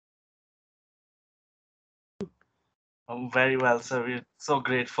I'm very well, sir. We're so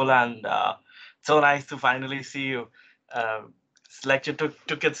grateful and so nice to finally see you. This lecture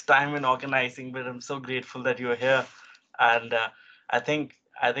took its time in organizing, but I'm so grateful that you're here. And I think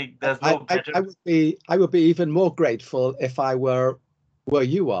there's no better. I would be even more grateful if I were where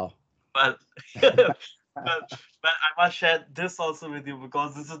you are. Well, but I must share this also with you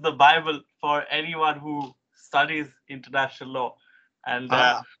because this is the Bible for anyone who studies international law. And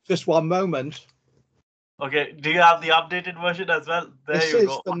just one moment. okay, do you have the updated version as well? There This you is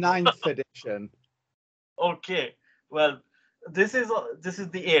go. the 9th edition. Okay, well, this is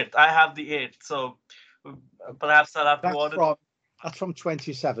the 8th. I have the 8th, so perhaps I'll have to order. That's from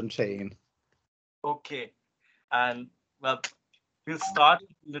 2017. Okay, and well, we'll start in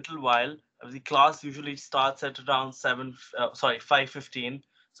a little while. The class usually starts at around 5:15.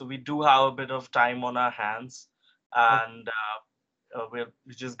 So we do have a bit of time on our hands, and we're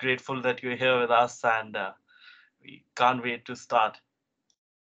just grateful that you're here with us, and we can't wait to start.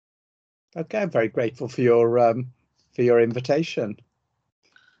 Okay, I'm very grateful for your invitation.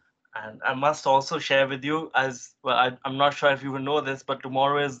 And I must also share with you, as well, I'm not sure if you will know this, but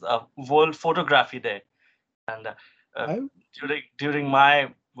tomorrow is World Photography Day, and during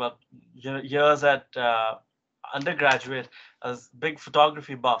my years at undergraduate, I was a big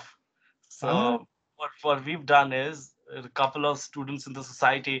photography buff. So what we've done is a couple of students in the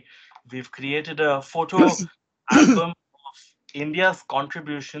society, we've created a photo album of India's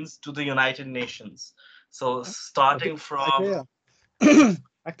contributions to the United Nations. So starting from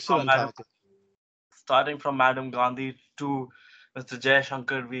excellent idea. Starting from Madam Gandhi to Mr.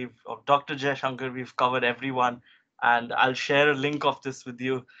 Jaishankar, Dr. Jaishankar, we've covered everyone, and I'll share a link of this with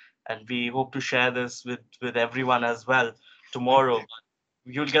you, and we hope to share this with everyone as well tomorrow.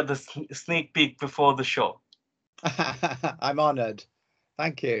 You'll get the sneak peek before the show. I'm honored.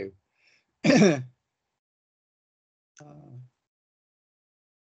 Thank you.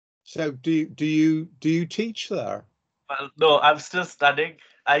 So do you teach there? Well, no, I'm still studying.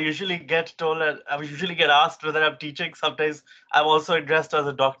 I usually get asked whether I'm teaching. Sometimes I'm also addressed as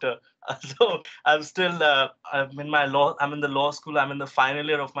a doctor. So I'm still I'm in the law school. I'm in the final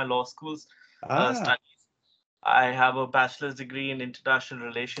year of my law school's studies. I have a bachelor's degree in international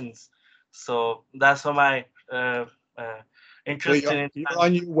relations. So that's why my interest in international. You're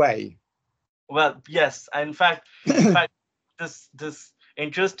on your way. Well, yes. In fact, this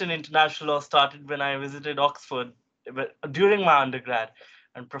interest in international law started when I visited Oxford during my undergrad,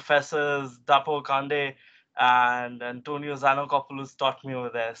 and professors Dapo Kande and Antonio Zanokopoulos taught me over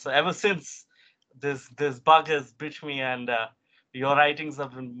there. So ever since, this bug has bit me, and your writings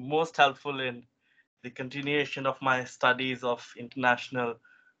have been most helpful in the continuation of my studies of international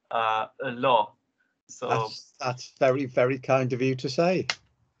law. So that's very, very kind of you to say.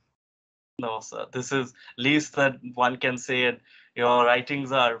 No, sir. This is least that one can say it. Your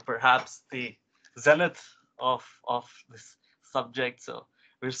writings are perhaps the zenith of this subject. So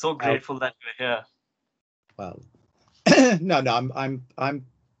we're so grateful that you're here. Well, no, I'm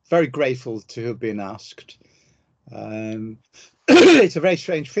very grateful to have been asked. It's a very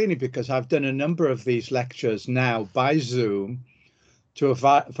strange feeling because I've done a number of these lectures now by Zoom to a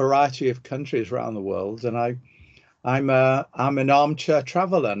variety of countries around the world, and I'm an armchair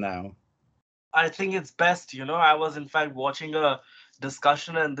traveler now. I think it's best. I was in fact watching a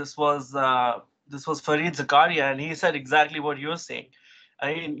discussion, and this was Fareed Zakaria, and he said exactly what you're saying.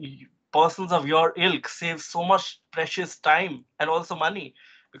 I mean, persons of your ilk save so much precious time and also money,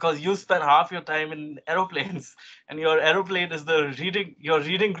 because you spend half your time in aeroplanes, and your aeroplane is your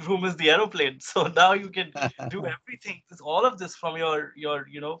reading room is the aeroplane. So now you can do everything. All of this from your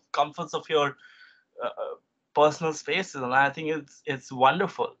comforts of your personal spaces, and I think it's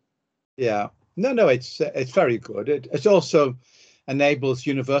wonderful. Yeah. No, it's very good. It also enables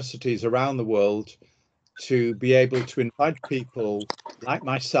universities around the world to be able to invite people like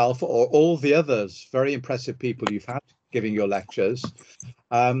myself or all the others, very impressive people you've had giving your lectures,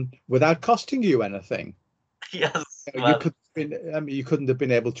 without costing you anything. Yes. You couldn't have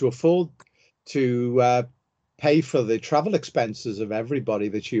been able to afford to pay for the travel expenses of everybody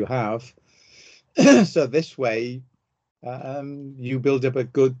that you have. So this way, you build up a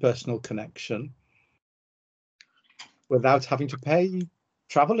good personal connection without having to pay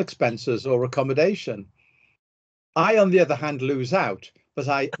travel expenses or accommodation. I, on the other hand, lose out, because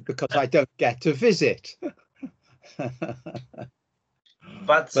I don't get to visit.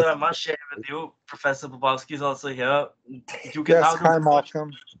 But sir, I must share with you, Professor Popovski is also here. You can hi,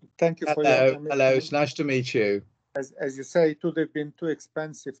 Malcolm. Thank you for your commitment. Hello, it's nice to meet you. As you say, it would have been too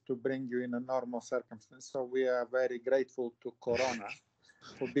expensive to bring you in a normal circumstance, so we are very grateful to Corona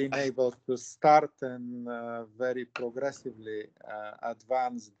for being able to start and very progressively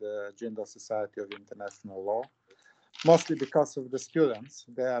advance the Gender Society of International Law, mostly because of the students.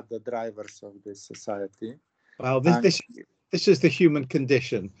 They are the drivers of this society. Well, this is the human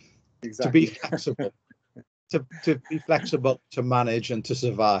condition. Exactly. To be flexible, to be flexible, to manage and to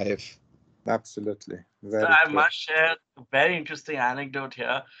survive. Absolutely. So I must share a very interesting anecdote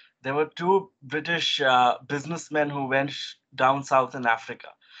here. There were two British businessmen who went down south in Africa.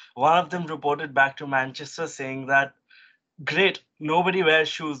 One of them reported back to Manchester saying that, great, nobody wears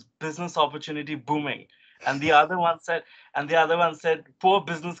shoes, business opportunity booming. And the other one said, poor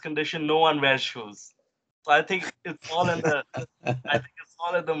business condition, no one wears shoes. So I think it's all in the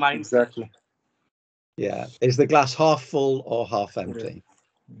mindset. Exactly. Yeah. Is the glass half full or half empty?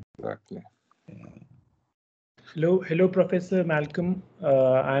 Yeah. Exactly. Yeah. Hello, Professor Malcolm.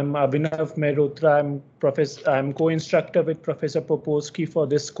 I'm Abhinav Malhotra. I'm co-instructor with Professor Popovski for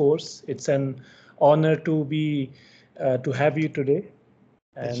this course. It's an honor to have you today.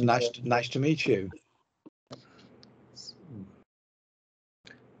 It's nice to meet you.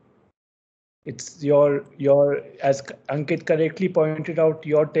 It's your as Ankit correctly pointed out,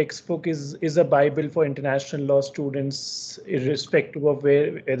 your textbook is a Bible for international law students, irrespective of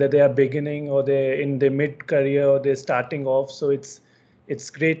whether they are beginning or they're in their mid-career or they're starting off. So it's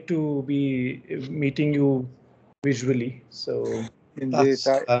great to be meeting you visually. So indeed,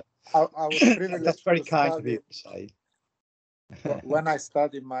 I was privileged. That's very kind of you to say. When I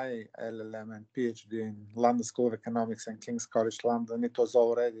studied my LLM and PhD in London School of Economics and King's College London, it was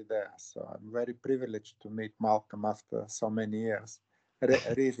already there. So I'm very privileged to meet Malcolm after so many years,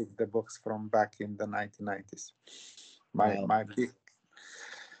 reading the books from back in the 1990s. My big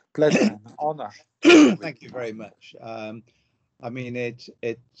pleasure and honor. Thank you very much. I mean,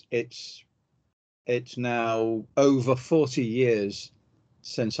 it's now over 40 years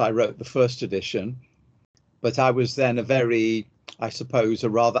since I wrote the first edition. But I was then I suppose, a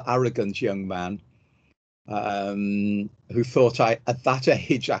rather arrogant young man who thought at that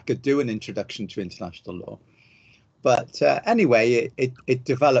age I could do an introduction to international law. But anyway, it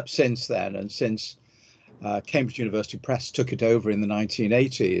developed since then, and since Cambridge University Press took it over in the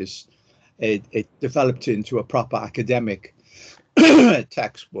 1980s, it developed into a proper academic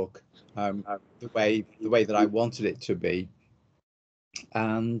textbook, the way that I wanted it to be,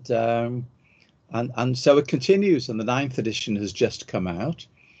 and so it continues, and the 9th edition has just come out.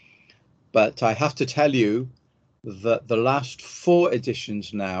 But I have to tell you that the last 4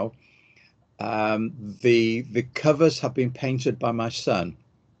 editions now, the covers have been painted by my son.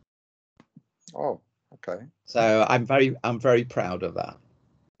 Oh, okay. So I'm very proud of that.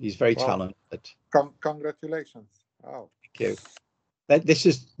 He's very talented. Congratulations. Oh, thank you. This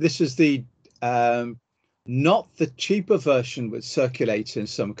is the not the cheaper version which circulates in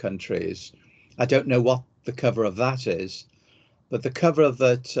some countries. I don't know what the cover of that is, but the cover of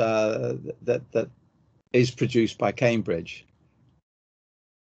that that is produced by Cambridge.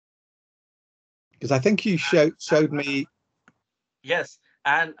 Because I think you showed me. Yes,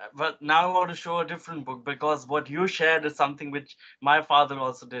 but now I want to show a different book, because what you shared is something which my father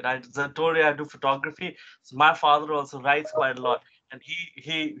also did. I do photography, so my father also writes quite a lot, and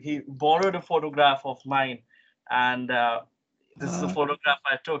he borrowed a photograph of mine, and this is a photograph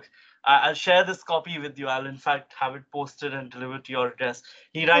I took. I'll share this copy with you. I'll in fact have it posted and delivered to your address.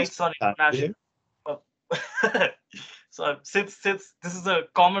 He writes on international. So since this is a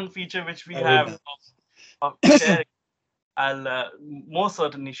common feature which we have of sharing, I'll most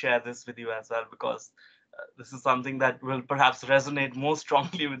certainly share this with you as well, because this is something that will perhaps resonate more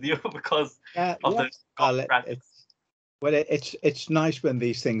strongly with you because of the practice. It's nice when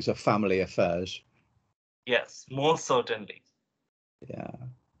these things are family affairs. Yes, most certainly. Yeah.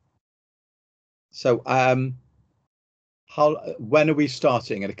 So when are we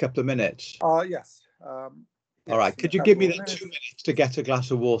starting? In a couple of minutes? Yes. All right. Could you give me that 2 minutes to get a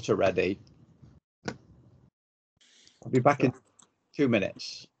glass of water ready? I'll be back in 2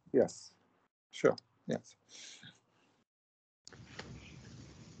 minutes. Yes. Sure. Yes.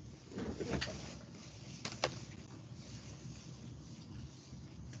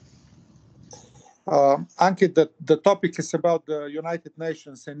 Ankit, the topic is about the United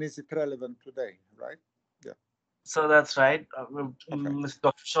Nations, and is it relevant today, right? Yeah. So that's right.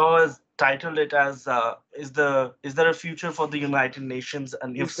 Dr. Shaw has titled it as is there a future for the United Nations,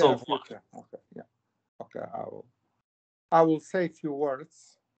 and if so, what? Okay. Yeah. Okay. I will say a few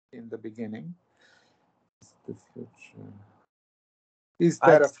words in the beginning. The future. Is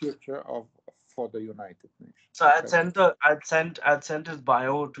there a future for the United Nations? So I'd sent his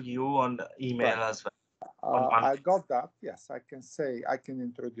bio to you on email as well. I got that. Yes, I can say I can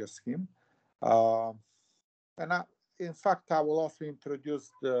introduce him. In fact, I will also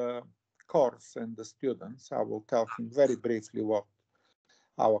introduce the course and the students. I will tell him very briefly what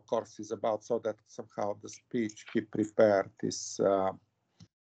our course is about, so that somehow the speech he prepared is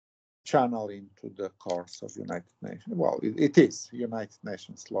channel into the course of United Nations. Well, it is United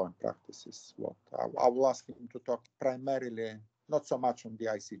Nations Law and Practices. What I will ask him to talk primarily, not so much on the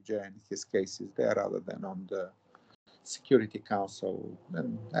ICJ and his cases there, rather than on the Security Council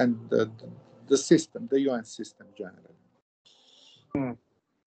and the system, the UN system generally.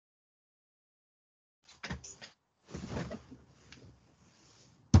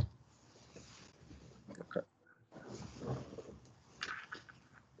 Okay.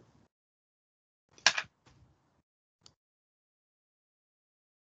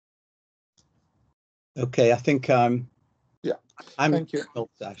 Okay, I think yeah. I'm Thank you.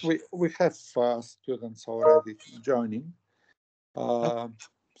 We have students already joining.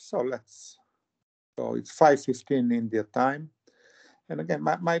 So let's go. It's 5:15 India time. And again,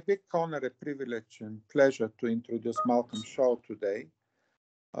 my big honor, a privilege and pleasure to introduce Malcolm Shaw today,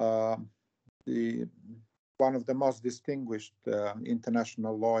 one of the most distinguished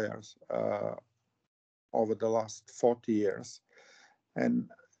international lawyers over the last 40 years. And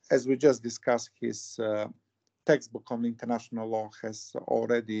as we just discussed, his textbook on international law has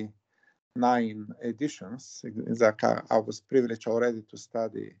already 9 editions. In fact, I was privileged already to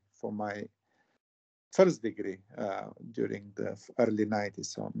study for my first degree during the early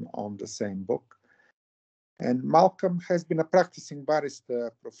 90s on the same book. And Malcolm has been a practicing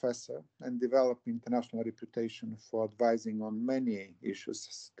barrister professor and developed international reputation for advising on many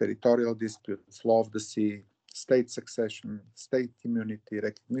issues: territorial disputes, law of the sea, state succession, state immunity,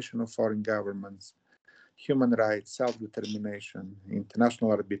 recognition of foreign governments, human rights, self-determination,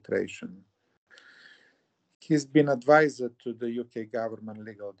 international arbitration. He's been advisor to the UK government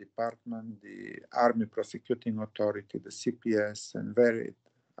legal department, the Army Prosecuting Authority, the CPS, and varied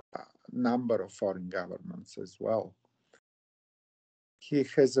number of foreign governments as well. He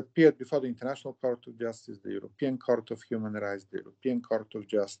has appeared before the International Court of Justice, the European Court of Human Rights, the European Court of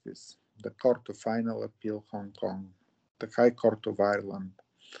Justice, the Court of Final Appeal, Hong Kong, the High Court of Ireland,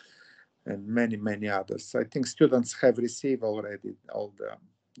 and many, many others. I think students have received already all the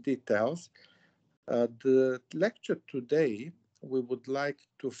details. The lecture today, we would like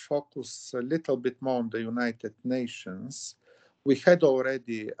to focus a little bit more on the United Nations. We had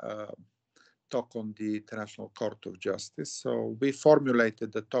already talk on the International Court of Justice. So we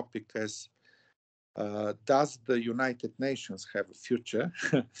formulated the topic as, does the United Nations have a future?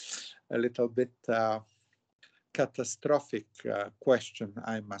 A little bit catastrophic question,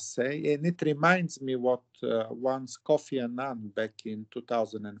 I must say. And it reminds me what once Kofi Annan back in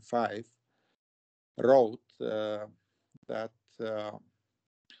 2005 wrote, that the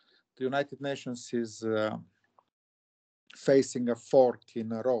United Nations is facing a fork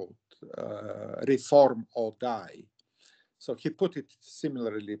in a road, reform or die. So he put it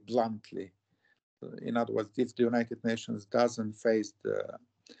similarly bluntly. In other words, if the United Nations doesn't face the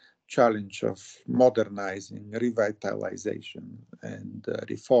challenge of modernizing, revitalization, and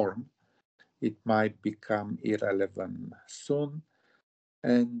reform, it might become irrelevant soon.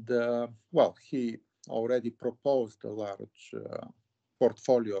 And well, he already proposed a large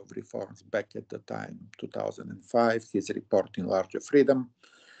portfolio of reforms back at the time, 2005, his report in Larger Freedom.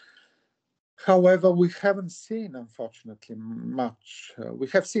 However, we haven't seen, unfortunately, much. We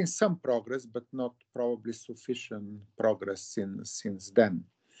have seen some progress, but not probably sufficient progress since then.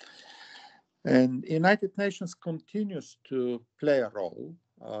 And United Nations continues to play a role.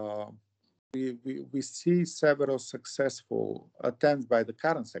 We see several successful attempts by the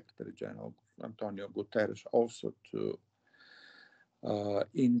current Secretary General, Antonio Guterres, also to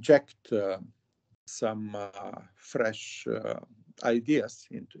inject some fresh ideas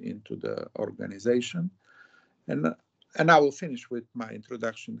into the organization. And I will finish with my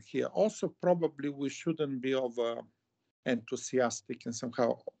introduction here. Also, probably we shouldn't be over enthusiastic and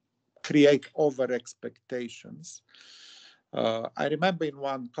somehow create over expectations. I remember in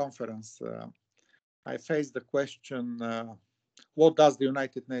one conference, I faced the question, what does the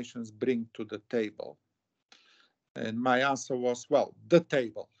United Nations bring to the table? And my answer was, well, the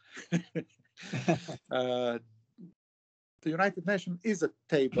table. The United Nations is a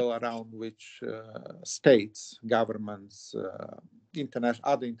table around which states, governments,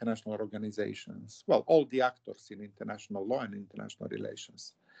 other international organizations, well, all the actors in international law and international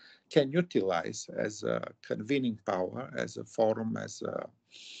relations can utilize as a convening power, as a forum, as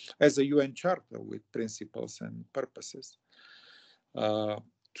a UN charter with principles and purposes.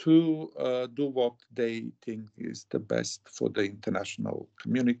 to do what they think is the best for the international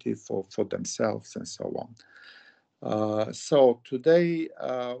community, for themselves, and so on. So today,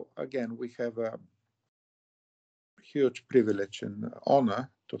 again, we have a huge privilege and honor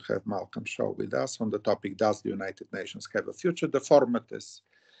to have Malcolm Shaw with us on the topic, does the United Nations have a future? The format is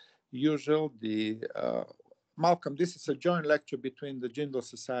usual. Malcolm, this is a joint lecture between the Jindal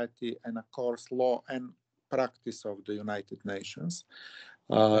Society and a course, Law and Practice of the United Nations.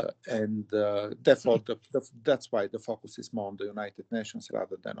 And therefore, that's why the focus is more on the United Nations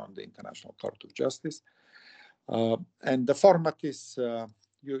rather than on the International Court of Justice. And the format is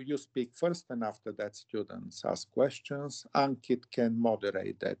you speak first, and after that, students ask questions. Ankit can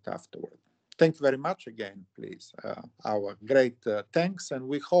moderate that afterward. Thank you very much again, please. Our great thanks, and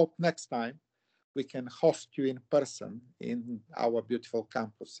we hope next time we can host you in person in our beautiful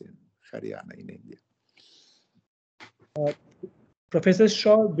campus in Haryana in India. Professor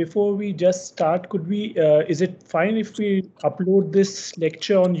Shaw, before we just start, could we, is it fine if we upload this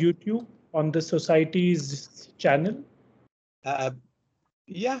lecture on YouTube on the Society's channel?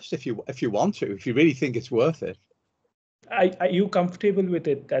 Yes, if you want to, if you really think it's worth it. Are you comfortable with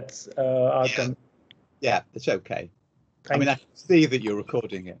it? That's our comment. Yeah, it's okay. I mean, I can see that you're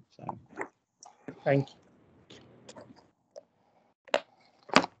recording it. So. Thank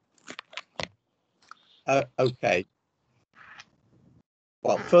you. Okay.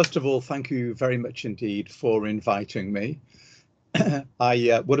 Well, first of all, thank you very much indeed for inviting me.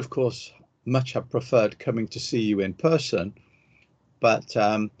 I would, of course, much have preferred coming to see you in person, but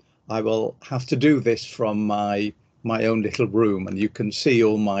I will have to do this from my own little room, and you can see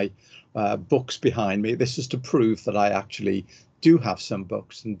all my books behind me. This is to prove that I actually do have some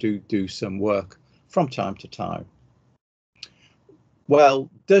books and do some work from time to time. Well,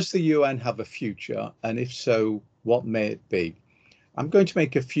 does the UN have a future? And if so, what may it be? I'm going to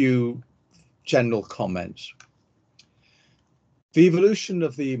make a few general comments. The evolution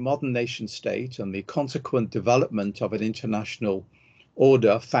of the modern nation state and the consequent development of an international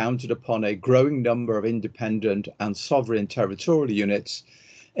order founded upon a growing number of independent and sovereign territorial units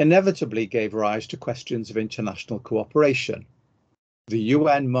inevitably gave rise to questions of international cooperation. The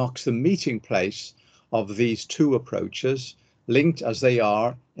UN marks the meeting place of these two approaches, linked as they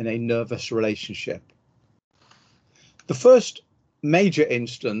are in a nervous relationship. The first major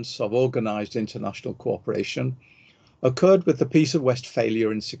instance of organized international cooperation occurred with the Peace of Westphalia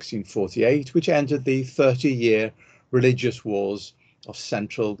in 1648, which ended the 30-year religious wars of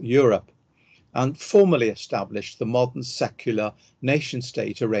Central Europe and formally established the modern secular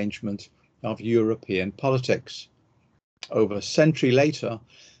nation-state arrangement of European politics. Over a century later,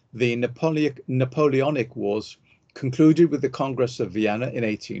 the Napoleonic Wars concluded with the Congress of Vienna in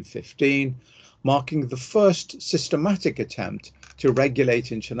 1815, marking the first systematic attempt to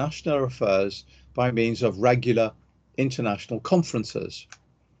regulate international affairs by means of regular international conferences.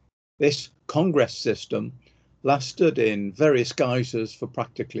 This Congress system lasted in various guises for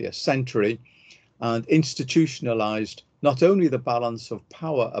practically a century and institutionalized not only the balance of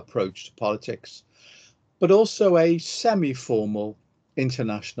power approach to politics, but also a semi-formal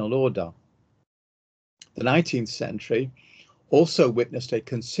international order. The 19th century also witnessed a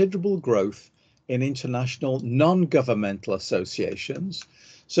considerable growth in international non-governmental associations,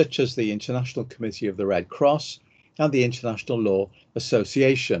 such as the International Committee of the Red Cross and the International Law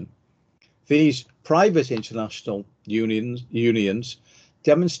Association. These private international unions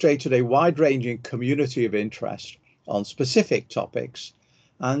demonstrated a wide-ranging community of interest on specific topics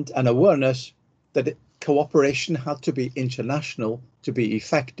and an awareness that cooperation had to be international to be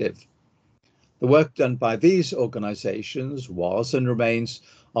effective. The work done by these organizations was and remains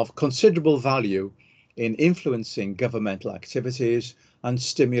of considerable value in influencing governmental activities and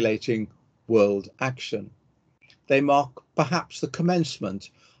stimulating world action. They mark perhaps the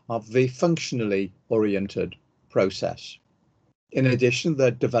commencement of the functionally oriented process. In addition,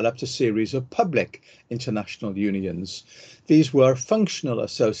 there developed a series of public international unions. These were functional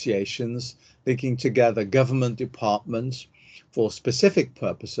associations linking together government departments for specific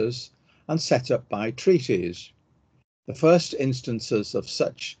purposes and set up by treaties. The first instances of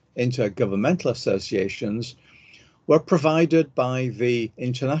such intergovernmental associations were provided by the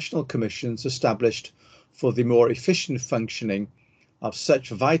international commissions established for the more efficient functioning of such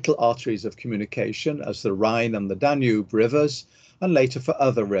vital arteries of communication as the Rhine and the Danube rivers, and later for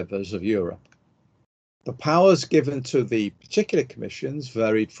other rivers of Europe. The powers given to the particular commissions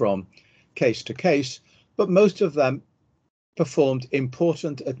varied from case to case, but most of them performed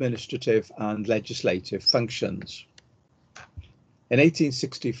important administrative and legislative functions. In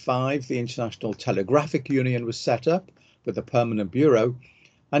 1865, the International Telegraphic Union was set up with a permanent bureau,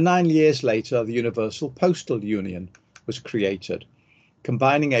 and 9 years later, the Universal Postal Union was created,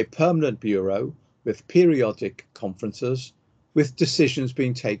 combining a permanent bureau with periodic conferences, with decisions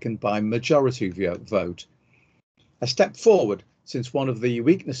being taken by majority vote. A step forward, since one of the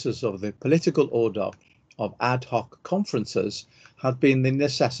weaknesses of the political order of ad hoc conferences had been the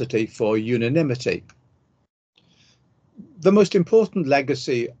necessity for unanimity. The most important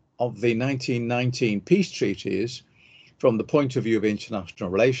legacy of the 1919 peace treaties, from the point of view of international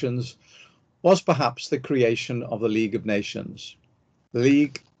relations, was perhaps the creation of the League of Nations.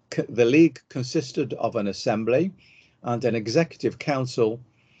 The League consisted of an assembly and an executive council,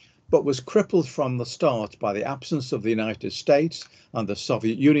 but was crippled from the start by the absence of the United States and the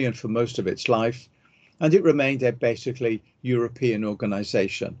Soviet Union for most of its life, and it remained a basically European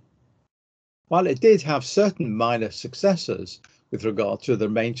organization. While it did have certain minor successes with regard to the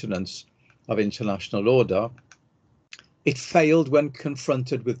maintenance of international order, it failed when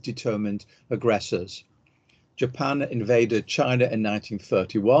confronted with determined aggressors. Japan invaded China in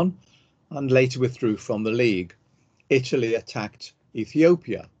 1931 and later withdrew from the League. Italy attacked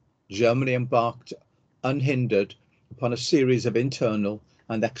Ethiopia. Germany embarked unhindered upon a series of internal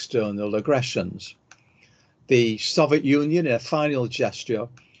and external aggressions. The Soviet Union, in a final gesture,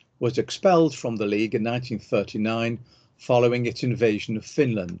 was expelled from the League in 1939 following its invasion of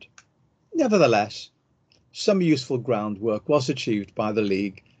Finland. Nevertheless, some useful groundwork was achieved by the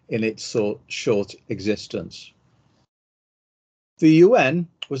League in its short existence. The UN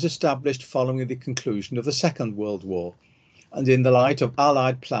was established following the conclusion of the Second World War, and in the light of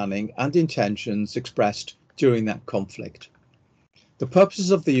Allied planning and intentions expressed during that conflict. The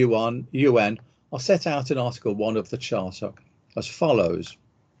purposes of the UN are set out in Article 1 of the Charter as follows.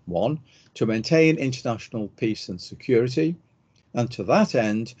 1. To maintain international peace and security, and to that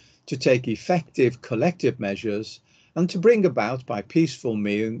end, to take effective collective measures and to bring about by peaceful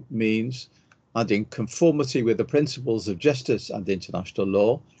means and in conformity with the principles of justice and international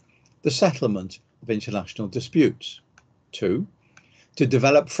law, the settlement of international disputes. 2. To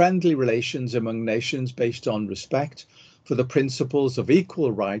develop friendly relations among nations based on respect for the principles of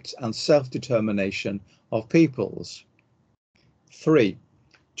equal rights and self-determination of peoples. 3.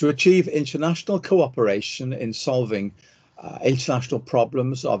 To achieve international cooperation in solving international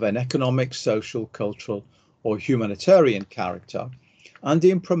problems of an economic, social, cultural, or humanitarian character, and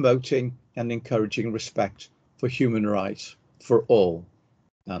in promoting and encouraging respect for human rights for all.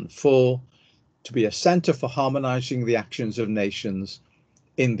 And 4. To be a centre for harmonising the actions of nations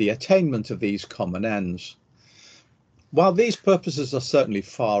in the attainment of these common ends. While these purposes are certainly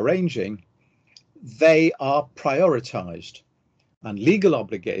far-ranging, they are prioritised, and legal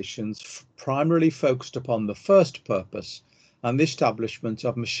obligations primarily focused upon the first purpose and the establishment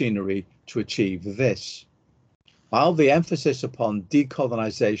of machinery to achieve this. While the emphasis upon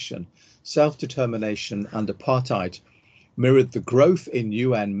decolonisation, self-determination and apartheid mirrored the growth in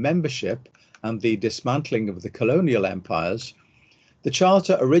UN membership and the dismantling of the colonial empires, the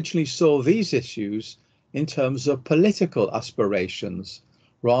Charter originally saw these issues in terms of political aspirations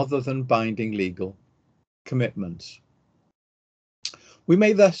rather than binding legal commitments. We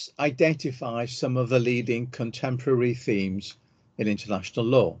may thus identify some of the leading contemporary themes in international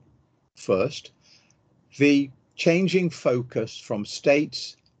law. First, the changing focus from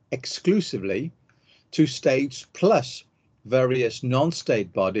states exclusively to states plus various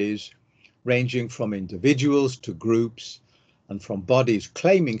non-state bodies, ranging from individuals to groups, and from bodies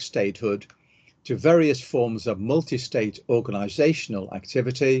claiming statehood to various forms of multi-state organizational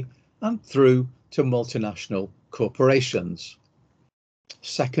activity and through to multinational corporations.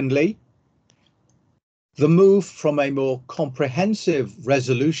 Secondly, the move from a more comprehensive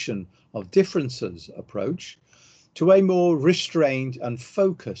resolution of differences approach to a more restrained and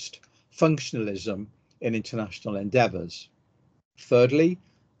focused functionalism in international endeavours. Thirdly,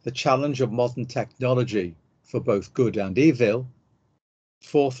 the challenge of modern technology for both good and evil.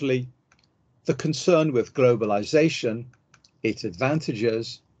 Fourthly, the concern with globalisation, its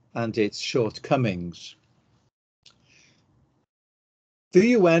advantages and its shortcomings. The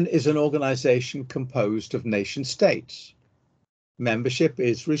UN is an organisation composed of nation states. Membership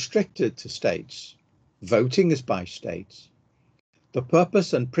is restricted to states. Voting is by states. The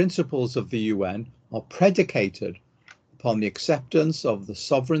purpose and principles of the UN are predicated upon the acceptance of the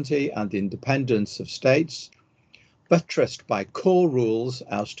sovereignty and independence of states, buttressed by core rules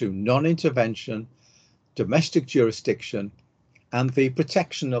as to non-intervention, domestic jurisdiction, and the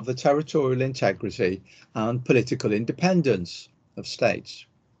protection of the territorial integrity and political independence of states.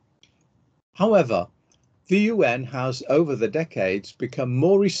 However, the UN has over the decades become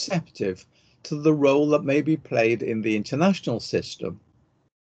more receptive to the role that may be played in the international system,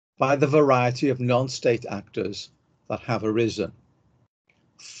 by the variety of non-state actors that have arisen.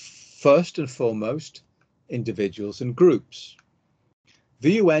 First and foremost, individuals and groups.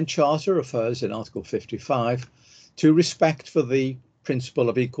 The UN Charter refers in Article 55 to respect for the principle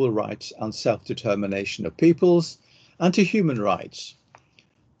of equal rights and self-determination of peoples and to human rights.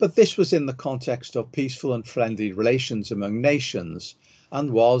 But this was in the context of peaceful and friendly relations among nations and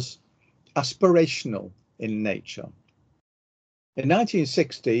was aspirational in nature. In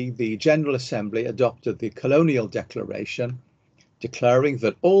 1960, the General Assembly adopted the Colonial Declaration, declaring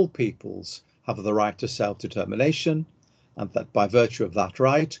that all peoples have the right to self-determination and that by virtue of that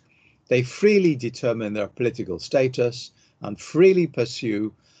right, they freely determine their political status and freely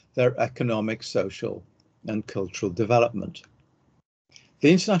pursue their economic, social and cultural development.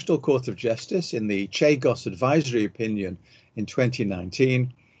 The International Court of Justice, in the Chagos advisory opinion in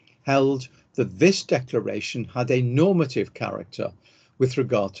 2019, held that this declaration had a normative character with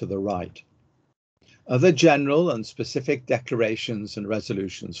regard to the right. Other general and specific declarations and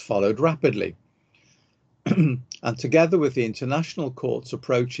resolutions followed rapidly. And together with the International Court's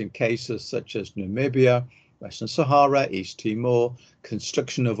approach in cases such as Namibia, Western Sahara, East Timor,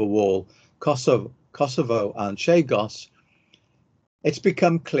 construction of a wall, Kosovo and Chagos, it's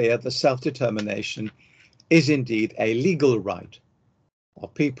become clear that self-determination is indeed a legal right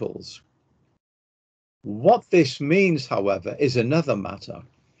of peoples. What this means, however, is another matter,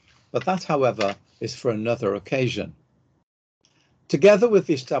 but that, however, is for another occasion. Together with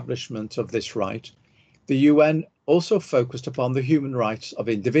the establishment of this right, the UN also focused upon the human rights of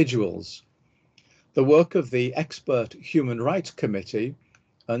individuals. The work of the Expert Human Rights Committee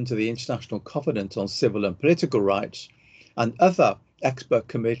under the International Covenant on Civil and Political Rights and other expert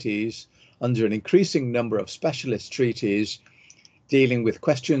committees under an increasing number of specialist treaties dealing with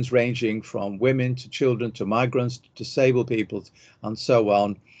questions ranging from women to children to migrants to disabled people and so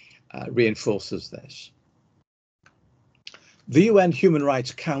on reinforces this. The UN Human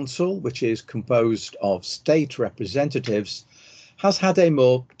Rights Council, which is composed of state representatives, has had a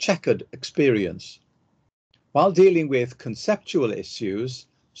more checkered experience. While dealing with conceptual issues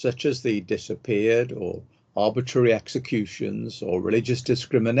such as the disappeared or arbitrary executions or religious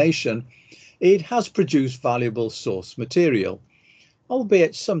discrimination, it has produced valuable source material,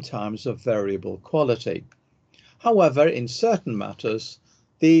 albeit sometimes of variable quality. However, in certain matters,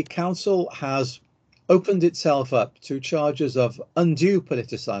 the Council has opened itself up to charges of undue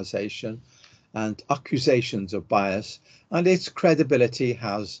politicisation and accusations of bias, and its credibility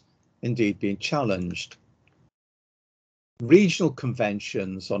has indeed been challenged. Regional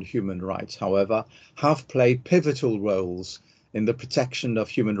conventions on human rights, however, have played pivotal roles in the protection of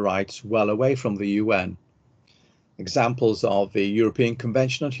human rights well away from the UN. Examples are the European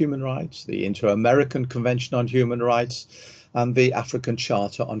Convention on Human Rights, the Inter-American Convention on Human Rights, and the African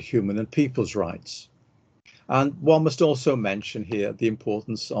Charter on Human and People's Rights. And one must also mention here the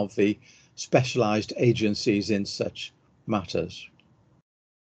importance of the specialised agencies in such matters.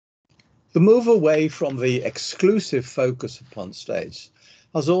 The move away from the exclusive focus upon states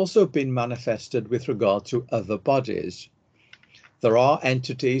has also been manifested with regard to other bodies. There are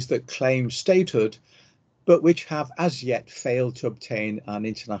entities that claim statehood, but which have as yet failed to obtain an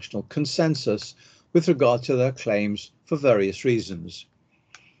international consensus with regard to their claims for various reasons.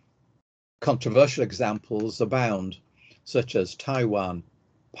 Controversial examples abound, such as Taiwan,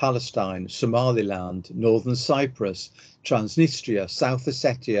 Palestine, Somaliland, Northern Cyprus, Transnistria, South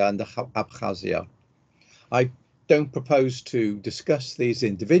Ossetia and Abkhazia. I don't propose to discuss these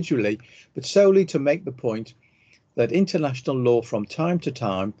individually, but solely to make the point that international law from time to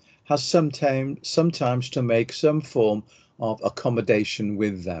time has sometimes to make some form of accommodation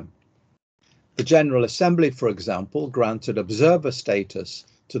with them. The General Assembly, for example, granted observer status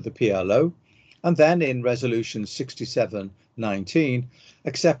to the PLO, and then in Resolution 6719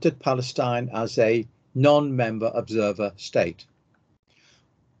 accepted Palestine as a non-member observer state.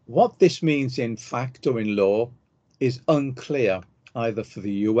 What this means in fact or in law is unclear, either for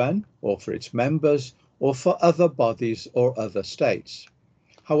the UN or for its members or for other bodies or other states.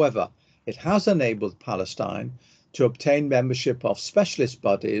 However, it has enabled Palestine to obtain membership of specialist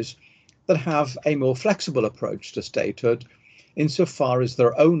bodies that have a more flexible approach to statehood insofar as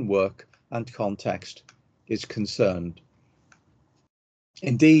their own work and context is concerned.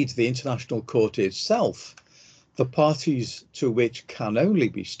 Indeed, the International Court itself, the parties to which can only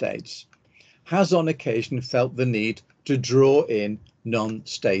be states, has on occasion felt the need to draw in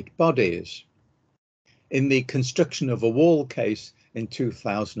non-state bodies. In the construction of a wall case in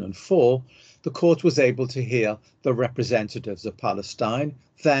 2004, the court was able to hear the representatives of Palestine,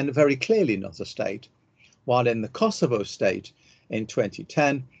 then very clearly not a state, while in the Kosovo state in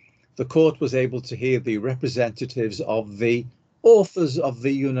 2010, the court was able to hear the representatives of the authors of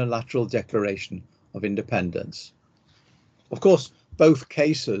the Unilateral Declaration of Independence. Of course, both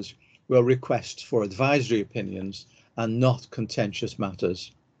cases were requests for advisory opinions and not contentious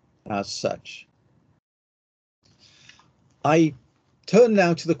matters as such. I turn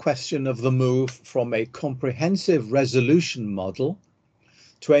now to the question of the move from a comprehensive resolution model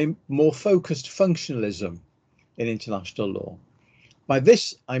to a more focused functionalism in international law. By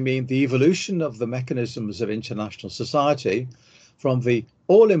this, I mean the evolution of the mechanisms of international society from the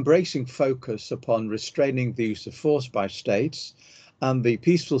all-embracing focus upon restraining the use of force by states and the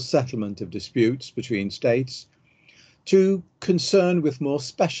peaceful settlement of disputes between states to concern with more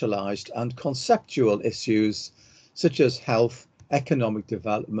specialized and conceptual issues such as health, economic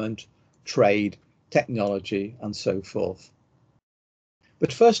development, trade, technology, and so forth.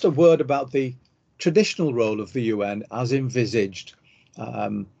 But first, a word about the traditional role of the UN as envisaged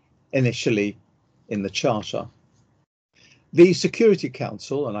initially in the Charter. The Security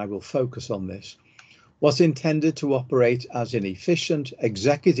Council, and I will focus on this, was intended to operate as an efficient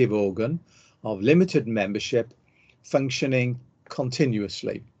executive organ of limited membership functioning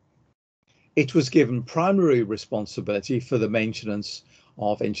continuously. It was given primary responsibility for the maintenance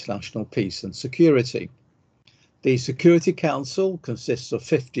of international peace and security. The Security Council consists of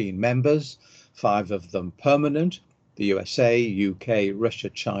 15 members, 5 of them permanent, the USA, UK, Russia,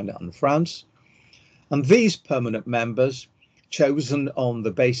 China, and France. And these permanent members, chosen on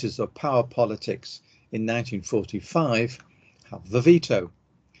the basis of power politics in 1945, have the veto.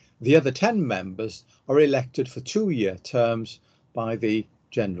 The other 10 members are elected for 2-year terms by the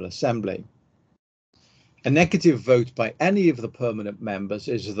General Assembly. A negative vote by any of the permanent members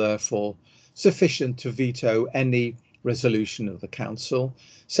is therefore sufficient to veto any resolution of the Council,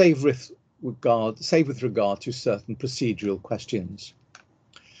 save with regard to certain procedural questions.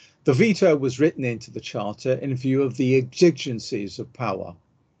 The veto was written into the Charter in view of the exigencies of power.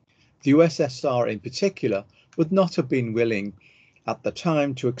 The USSR in particular would not have been willing at the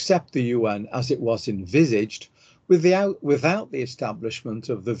time to accept the UN as it was envisaged without the establishment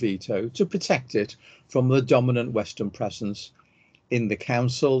of the veto to protect it from the dominant Western presence in the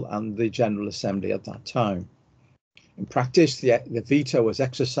Council and the General Assembly at that time. In practice, the veto was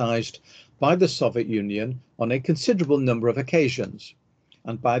exercised by the Soviet Union on a considerable number of occasions,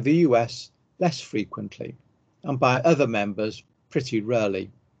 and by the US less frequently, and by other members pretty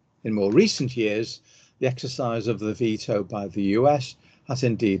rarely. In more recent years, the exercise of the veto by the US has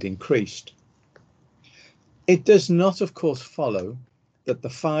indeed increased. It does not, of course, follow that the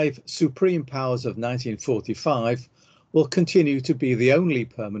 5 supreme powers of 1945 will continue to be the only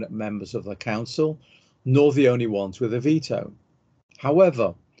permanent members of the Council, nor the only ones with a veto.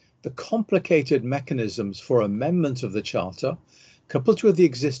 However, the complicated mechanisms for amendment of the Charter, coupled with the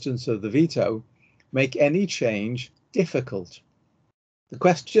existence of the veto, make any change difficult. The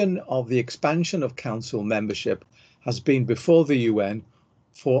question of the expansion of Council membership has been before the UN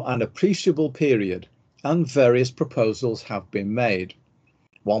for an appreciable period, and various proposals have been made.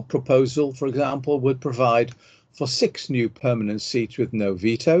 One proposal, for example, would provide for 6 new permanent seats with no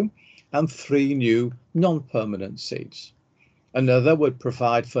veto and 3 new non-permanent seats. Another would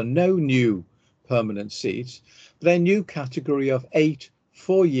provide for no new permanent seats, but a new category of 8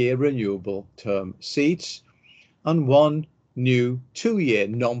 4-year renewable term seats and 1 new 2-year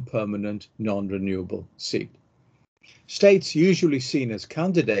non-permanent, non-renewable seat. States usually seen as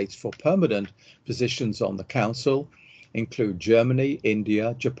candidates for permanent positions on the Council include Germany,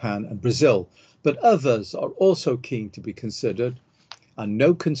 India, Japan, and Brazil, but others are also keen to be considered, and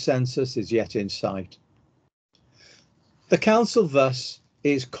no consensus is yet in sight. The Council thus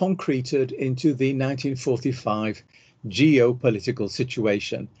is concreted into the 1945 geopolitical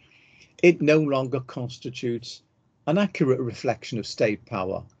situation. It no longer constitutes an accurate reflection of state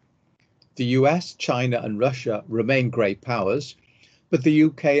power. The US, China, and Russia remain great powers, but the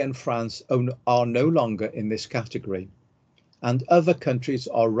UK and France are no longer in this category, and other countries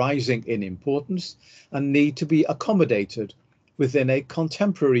are rising in importance and need to be accommodated within a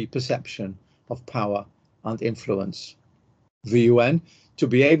contemporary perception of power and influence. The UN, to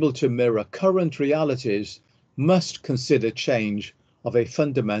be able to mirror current realities, must consider change of a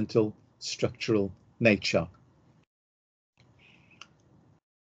fundamental structural nature.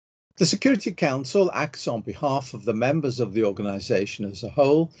 The Security Council acts on behalf of the members of the organization as a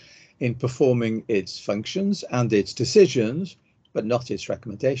whole in performing its functions, and its decisions, but not its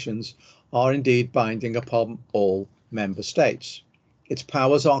recommendations, are indeed binding upon all member states. Its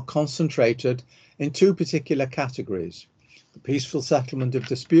powers are concentrated in 2 particular categories: the peaceful settlement of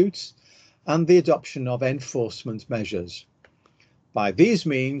disputes and the adoption of enforcement measures. By these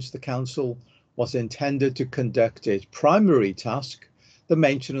means, the Council was intended to conduct its primary task, the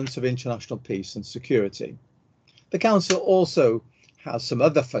maintenance of international peace and security. The Council also has some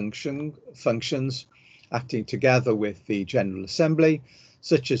other functions acting together with the General Assembly,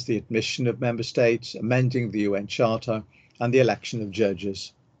 such as the admission of member states, amending the UN Charter, and the election of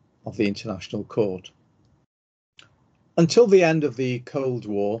judges of the International Court. Until the end of the Cold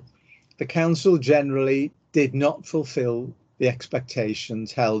War, the Council generally did not fulfill the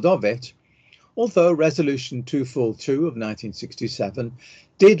expectations held of it, although Resolution 242 of 1967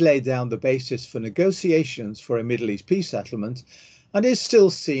 did lay down the basis for negotiations for a Middle East peace settlement and is still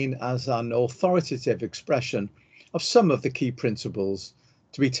seen as an authoritative expression of some of the key principles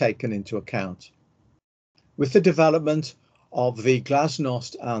to be taken into account. With the development of the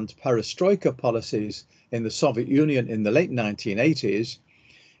glasnost and perestroika policies in the Soviet Union in the late 1980s,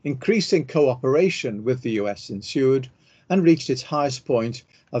 increasing cooperation with the US ensued and reached its highest point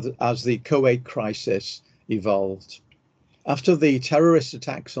as the Kuwait crisis evolved. After the terrorist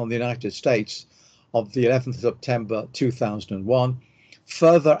attacks on the United States of the 11th of September 2001,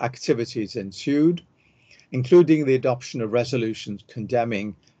 further activities ensued, including the adoption of resolutions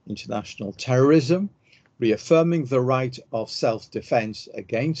condemning international terrorism, reaffirming the right of self-defense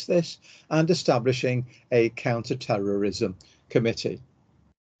against this, and establishing a counter-terrorism committee.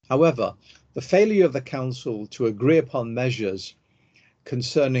 However, the failure of the Council to agree upon measures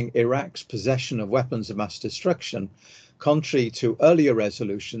concerning Iraq's possession of weapons of mass destruction, contrary to earlier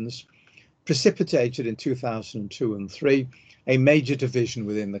resolutions, precipitated in 2002 and 3 a major division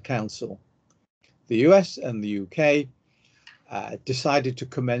within the Council. The US and the UK decided to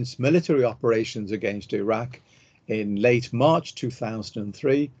commence military operations against Iraq in late March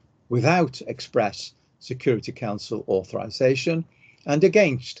 2003 without express Security Council authorization and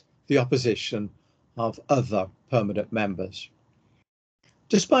against the opposition of other permanent members.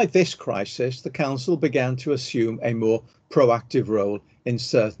 Despite this crisis, the Council began to assume a more proactive role in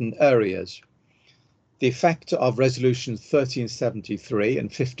certain areas. The effect of Resolutions 1373 and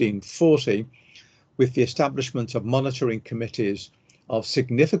 1540, with the establishment of monitoring committees of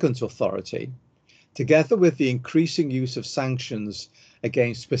significant authority, together with the increasing use of sanctions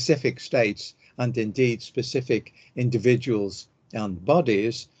against specific states and indeed specific individuals and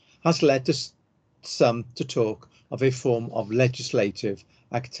bodies, has led to some to talk of a form of legislative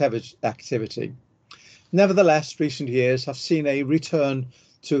activity. Nevertheless, recent years have seen a return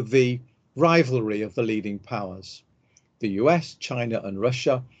to the rivalry of the leading powers. The US, China and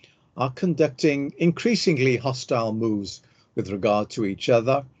Russia are conducting increasingly hostile moves with regard to each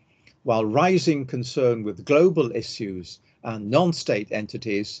other, while rising concern with global issues and non-state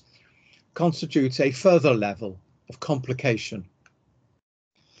entities constitutes a further level of complication.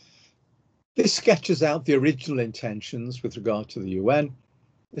 This sketches out the original intentions with regard to the UN,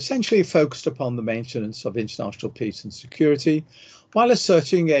 essentially focused upon the maintenance of international peace and security, while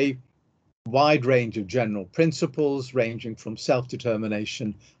asserting a wide range of general principles ranging from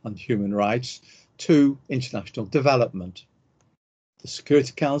self-determination and human rights to international development. The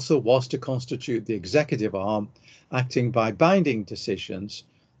Security Council was to constitute the executive arm, acting by binding decisions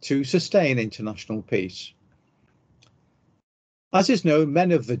to sustain international peace. As is known,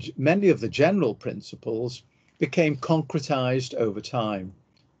 many of the general principles became concretized over time.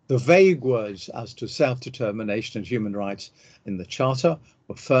 The vague words as to self-determination and human rights in the Charter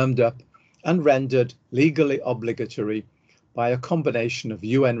were firmed up and rendered legally obligatory by a combination of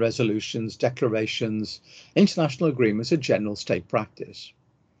UN resolutions, declarations, international agreements, and general state practice.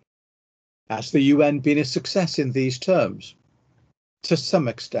 Has the UN been a success in these terms? To some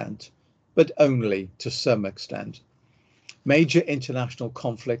extent, but only to some extent. Major international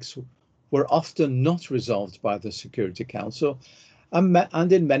conflicts were often not resolved by the Security Council,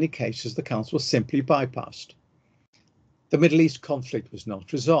 and in many cases the Council was simply bypassed. The Middle East conflict was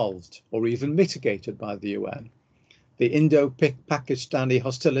not resolved or even mitigated by the UN. The Indo-Pakistani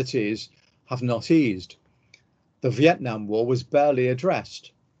hostilities have not eased. The Vietnam War was barely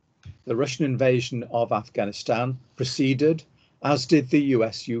addressed. The Russian invasion of Afghanistan proceeded, as did the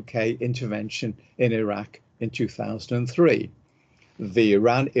US-UK intervention in Iraq in 2003. The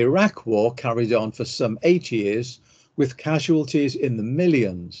Iran-Iraq war carried on for some 8 years with casualties in the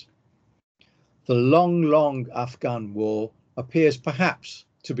millions. The long Afghan war appears perhaps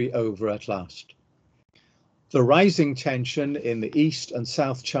to be over at last. The rising tension in the East and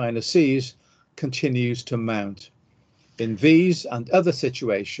South China Seas continues to mount. In these and other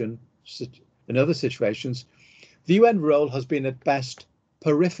situations, the UN role has been at best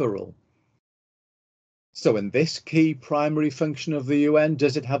peripheral. So in this key primary function of the UN,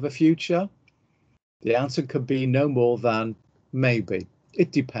 does it have a future? The answer could be no more than Maybe.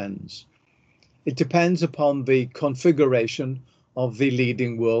 It depends. It depends upon the configuration of the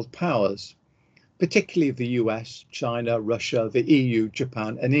leading world powers, particularly the US, China, Russia, the EU,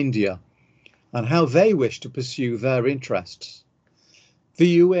 Japan and India, and how they wish to pursue their interests. The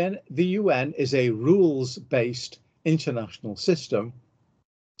UN is a rules-based international system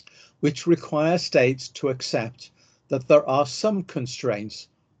which requires states to accept that there are some constraints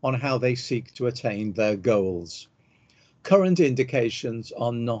on how they seek to attain their goals. Current indications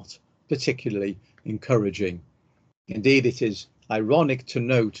are not particularly encouraging. Indeed, it is ironic to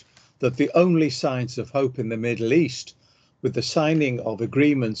note that the only signs of hope in the Middle East, with the signing of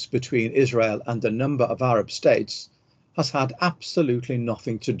agreements between Israel and a number of Arab states, has had absolutely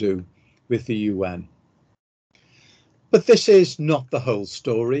nothing to do with the UN. But this is not the whole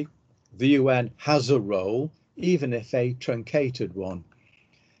story. The UN has a role, even if a truncated one.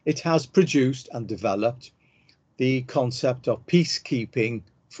 It has produced and developed the concept of peacekeeping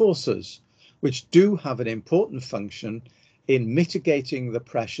forces, which do have an important function in mitigating the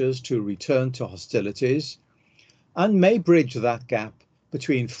pressures to return to hostilities and may bridge that gap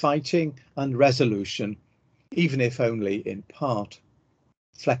between fighting and resolution, even if only in part.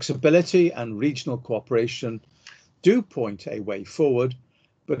 Flexibility and regional cooperation do point a way forward,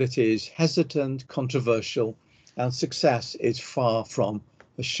 but it is hesitant, controversial, and success is far from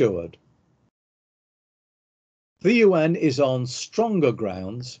assured. The UN is on stronger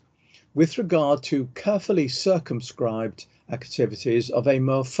grounds with regard to carefully circumscribed activities of a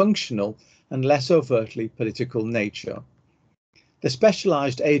more functional and less overtly political nature. The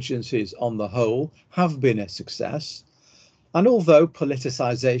specialised agencies on the whole have been a success, and although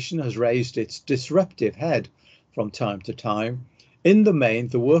politicisation has raised its disruptive head from time to time, in the main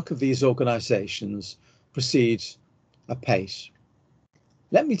the work of these organisations proceeds apace.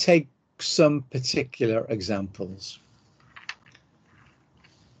 Let me take some particular examples.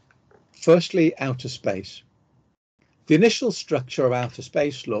 Firstly, outer space. The initial structure of outer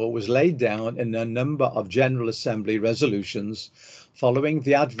space law was laid down in a number of General Assembly resolutions following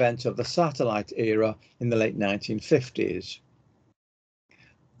the advent of the satellite era in the late 1950s.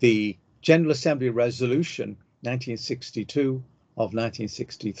 The General Assembly Resolution 1962 of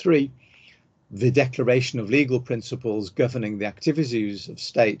 1963, the Declaration of Legal Principles governing the activities of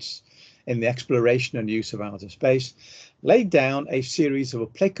states in the exploration and use of outer space, laid down a series of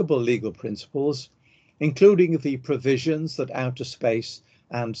applicable legal principles, including the provisions that outer space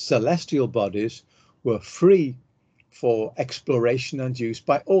and celestial bodies were free for exploration and use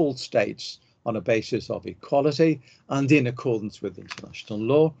by all states on a basis of equality and in accordance with international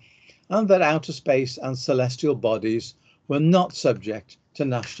law, and that outer space and celestial bodies were not subject to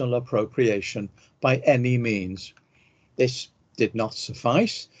national appropriation by any means. This did not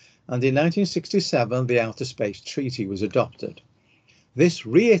suffice, and in 1967 the Outer Space Treaty was adopted. This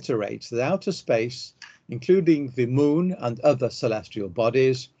reiterates that outer space, including the moon and other celestial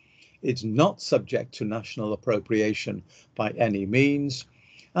bodies, is not subject to national appropriation by any means,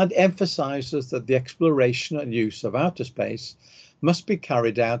 and emphasises that the exploration and use of outer space must be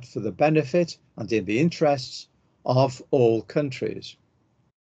carried out for the benefit and in the interests of all countries.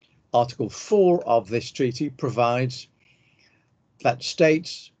 Article 4 of this treaty provides that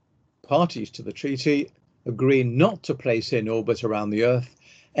states parties to the treaty agree not to place in orbit around the Earth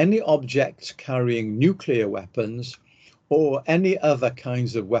any objects carrying nuclear weapons or any other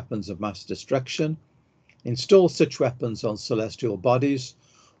kinds of weapons of mass destruction, install such weapons on celestial bodies,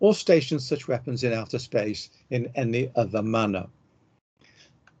 or station such weapons in outer space in any other manner.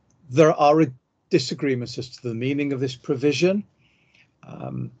 There are disagreements as to the meaning of this provision.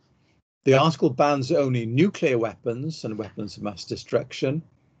 The article bans only nuclear weapons and weapons of mass destruction,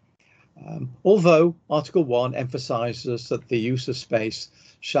 although Article 1 emphasises that the use of space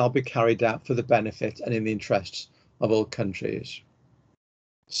shall be carried out for the benefit and in the interests of all countries.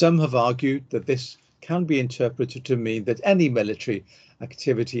 Some have argued that this can be interpreted to mean that any military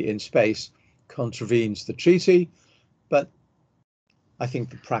activity in space contravenes the treaty, but I think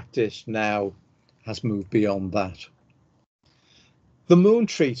the practice now has moved beyond that. The Moon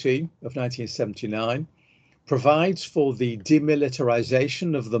Treaty of 1979 provides for the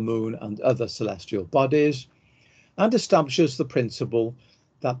demilitarization of the moon and other celestial bodies and establishes the principle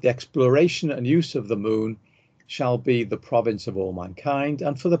that the exploration and use of the moon shall be the province of all mankind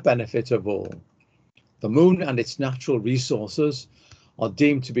and for the benefit of all. The moon and its natural resources are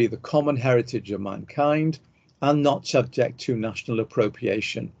deemed to be the common heritage of mankind and not subject to national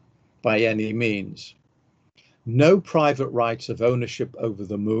appropriation by any means. No private rights of ownership over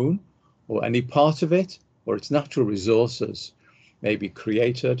the moon or any part of it or its natural resources may be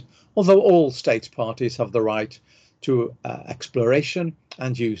created, although all states parties have the right to exploration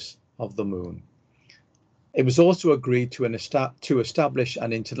and use of the moon. It was also agreed to establish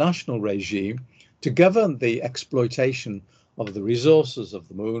an international regime to govern the exploitation of the resources of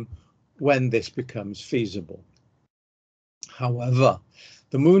the moon when this becomes feasible. However,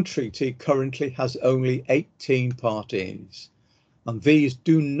 the Moon Treaty currently has only 18 parties, and these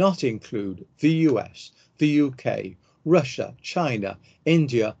do not include the US, the UK, Russia, China,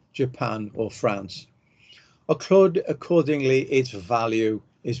 India, Japan, or France. Accordingly, its value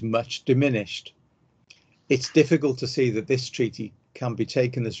is much diminished. It's difficult to see that this treaty can be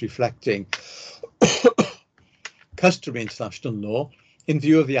taken as reflecting customary international law in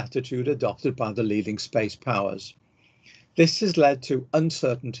view of the attitude adopted by the leading space powers. This has led to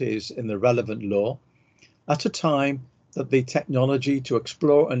uncertainties in the relevant law at a time that the technology to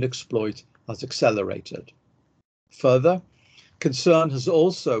explore and exploit has accelerated. Further, concern has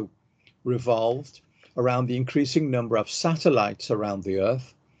also revolved around the increasing number of satellites around the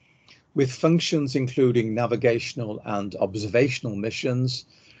Earth, with functions including navigational and observational missions,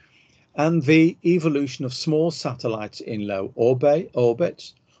 and the evolution of small satellites in low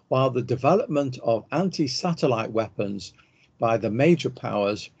orbits, while the development of anti-satellite weapons by the major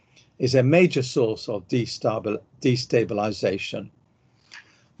powers is a major source of destabilization.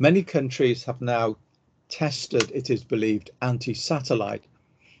 Many countries have now tested, it is believed, anti-satellite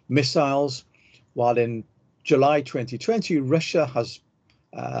missiles, while in July 2020, Russia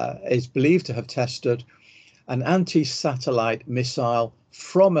is believed to have tested an anti-satellite missile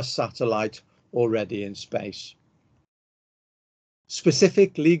from a satellite already in space.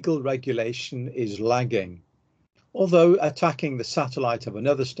 Specific legal regulation is lagging, although attacking the satellite of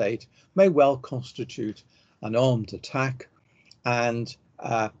another state may well constitute an armed attack and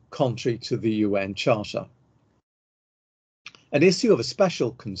contrary to the UN Charter. An issue of a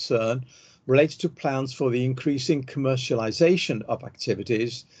special concern relates to plans for the increasing commercialization of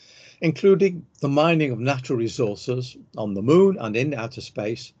activities, including the mining of natural resources on the moon and in outer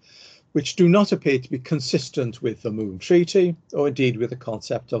space, which do not appear to be consistent with the Moon Treaty or indeed with the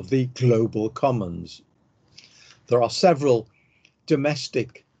concept of the global commons. There are several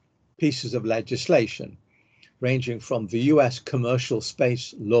domestic pieces of legislation, ranging from the US Commercial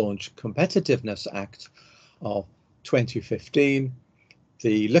Space Launch Competitiveness Act of 2015,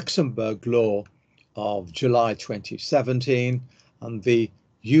 the Luxembourg Law of July 2017, and the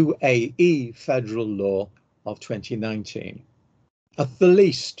UAE Federal Law of 2019. At the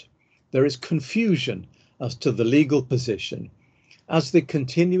least, there is confusion as to the legal position, as the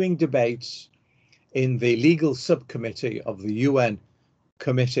continuing debates in the legal subcommittee of the UN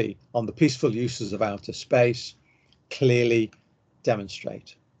Committee on the Peaceful Uses of Outer Space clearly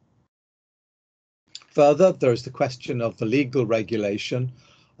demonstrate. Further, there is the question of the legal regulation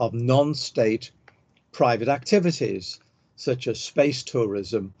of non-state private activities, such as space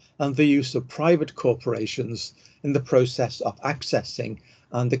tourism and the use of private corporations in the process of accessing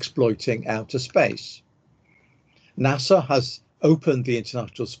and exploiting outer space. NASA has opened the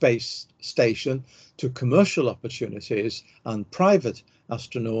International Space Station to commercial opportunities and private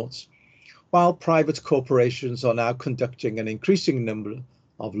astronauts, while private corporations are now conducting an increasing number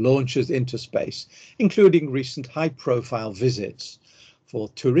of launches into space, including recent high-profile visits for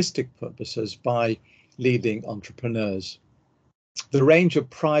touristic purposes by leading entrepreneurs. The range of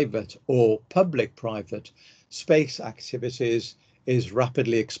private or public-private space activities is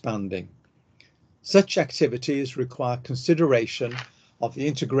rapidly expanding. Such activities require consideration of the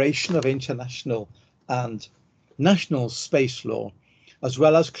integration of international and national space law, as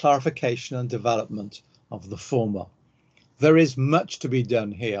well as clarification and development of the former. There is much to be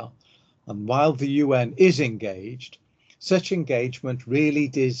done here, and while the UN is engaged, such engagement really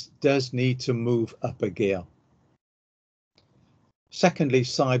does need to move up a gear. Secondly,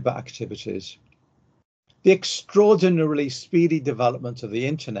 cyber activities. The extraordinarily speedy development of the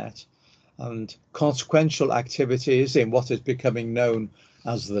internet and consequential activities in what is becoming known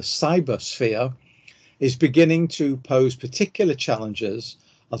as the cybersphere is beginning to pose particular challenges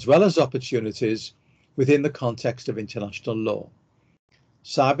as well as opportunities within the context of international law.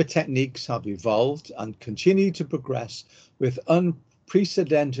 Cyber techniques have evolved and continue to progress with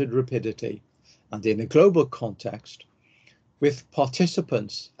unprecedented rapidity, and in a global context, with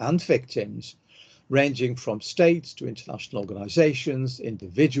participants and victims ranging from states to international organizations,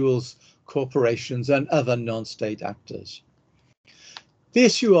 individuals, corporations, and other non-state actors. The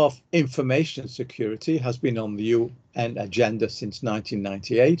issue of information security has been on the UN agenda since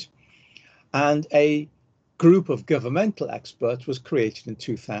 1998, and a group of governmental experts was created in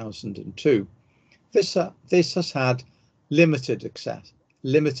 2002. This has had limited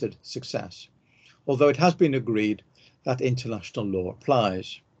success, although it has been agreed that international law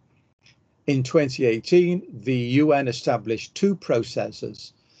applies. In 2018, the UN established 2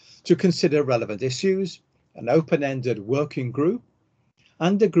 processes to consider relevant issues, an open-ended working group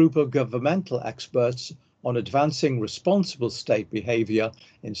and a group of governmental experts on advancing responsible state behaviour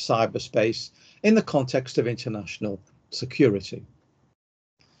in cyberspace in the context of international security.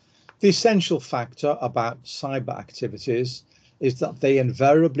 The essential factor about cyber activities is that they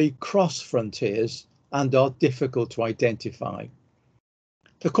invariably cross frontiers and are difficult to identify.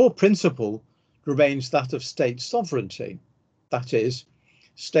 The core principle remains that of state sovereignty. That is,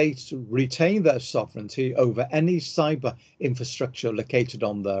 states retain their sovereignty over any cyber infrastructure located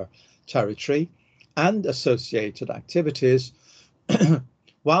on their territory and associated activities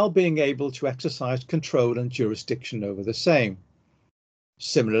while being able to exercise control and jurisdiction over the same.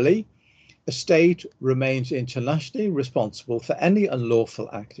 Similarly, a state remains internationally responsible for any unlawful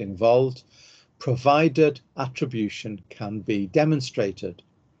act involved, provided attribution can be demonstrated.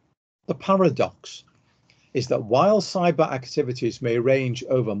 The paradox is that while cyber activities may range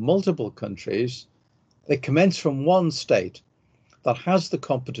over multiple countries, they commence from one state that has the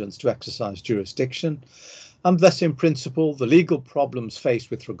competence to exercise jurisdiction, and thus in principle the legal problems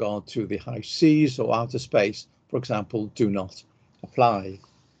faced with regard to the high seas or outer space, for example, do not apply.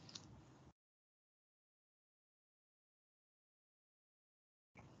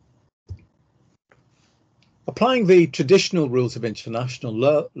 Applying the traditional rules of international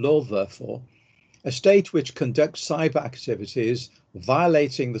law, therefore, a state which conducts cyber activities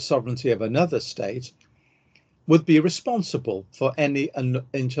violating the sovereignty of another state would be responsible for any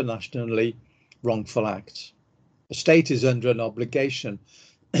internationally wrongful acts. A state is under an obligation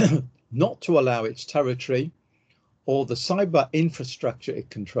not to allow its territory or the cyber infrastructure it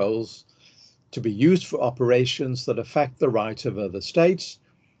controls to be used for operations that affect the right of other states,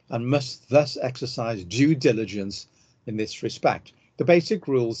 and must thus exercise due diligence in this respect. The basic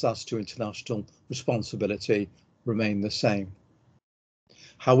rules as to international responsibility remain the same.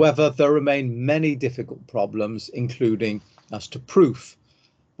 However, there remain many difficult problems, including as to proof.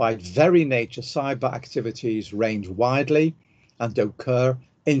 By its very nature, cyber activities range widely and occur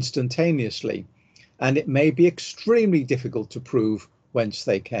instantaneously, and it may be extremely difficult to prove whence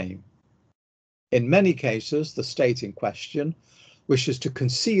they came. In many cases, the state in question wishes to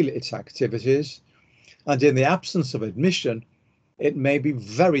conceal its activities, and in the absence of admission, it may be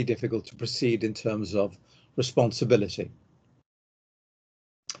very difficult to proceed in terms of responsibility.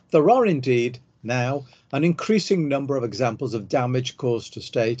 There are indeed now an increasing number of examples of damage caused to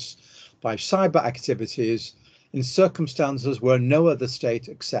states by cyber activities in circumstances where no other state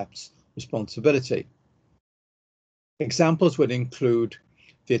accepts responsibility. Examples would include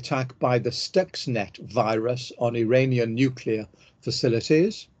the attack by the Stuxnet virus on Iranian nuclear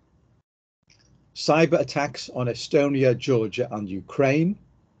facilities, cyber attacks on Estonia, Georgia, and Ukraine,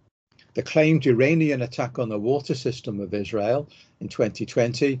 the claimed Iranian attack on the water system of Israel in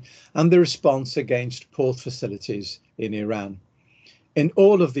 2020, and the response against port facilities in Iran. In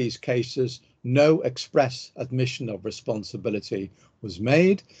all of these cases, no express admission of responsibility was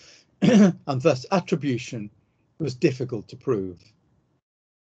made, and thus attribution was difficult to prove.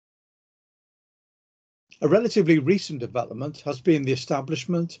 A relatively recent development has been the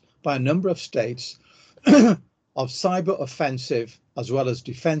establishment by a number of states of cyber offensive as well as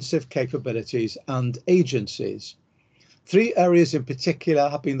defensive capabilities and agencies. 3 areas in particular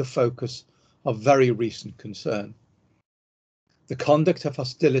have been the focus of very recent concern: the conduct of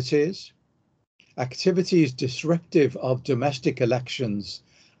hostilities, activities disruptive of domestic elections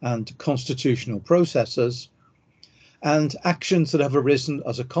and constitutional processes, and actions that have arisen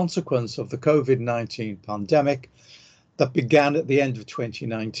as a consequence of the COVID-19 pandemic that began at the end of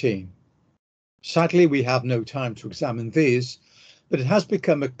 2019. Sadly, we have no time to examine these, but it has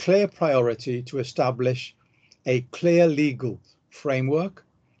become a clear priority to establish a clear legal framework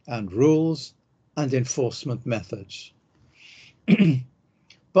and rules and enforcement methods.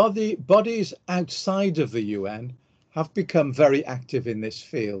 Bodies outside of the UN have become very active in this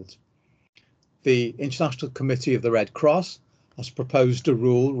field. The International Committee of the Red Cross has proposed a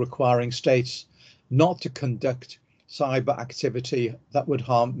rule requiring states not to conduct cyber activity that would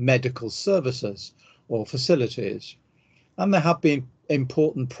harm medical services or facilities. And there have been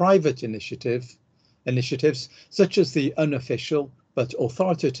important private initiatives such as the unofficial but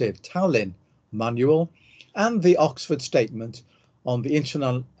authoritative Tallinn Manual and the Oxford Statement on the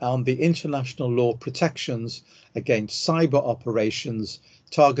international law protections against cyber operations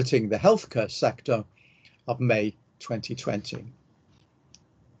targeting the healthcare sector of May 2020.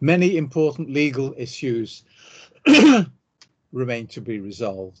 Many important legal issues remain to be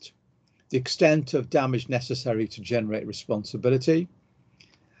resolved. the extent of damage necessary to generate responsibility,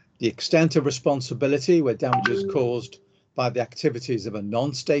 the extent of responsibility where damage is caused by the activities of a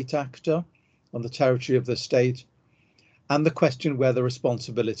non-state actor on the territory of the state, and the question whether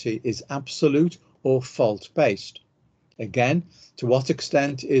responsibility is absolute or fault-based. Again, to what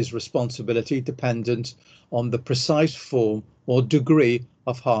extent is responsibility dependent on the precise form or degree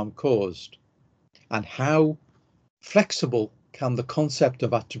of harm caused? And how flexible can the concept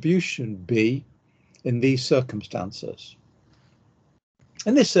of attribution be in these circumstances?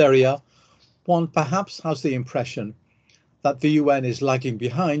 In this area, one perhaps has the impression that the UN is lagging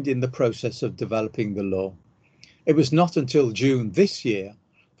behind in the process of developing the law. It was not until June this year,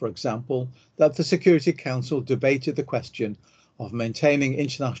 for example, that the Security Council debated the question of maintaining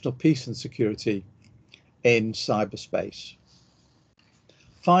international peace and security in cyberspace.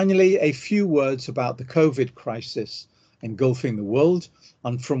 Finally, a few words about the COVID crisis engulfing the world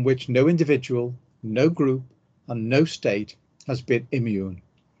and from which no individual, no group, and no state has been immune.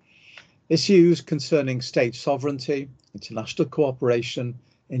 Issues concerning state sovereignty, international cooperation,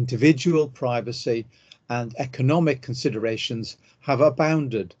 individual privacy, and economic considerations have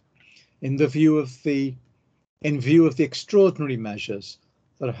abounded in view of the extraordinary measures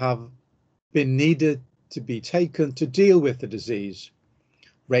that have been needed to be taken to deal with the disease,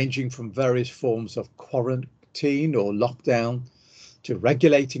 ranging from various forms of quarantine or lockdown to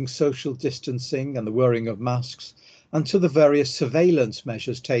regulating social distancing and the wearing of masks, and to the various surveillance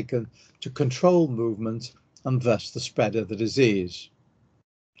measures taken to control movement and thus the spread of the disease.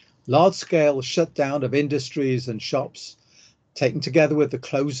 Large-scale shutdown of industries and shops, taken together with the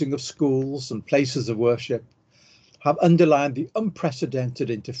closing of schools and places of worship, have underlined the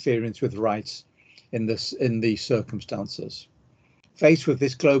unprecedented interference with rights in these circumstances. Faced with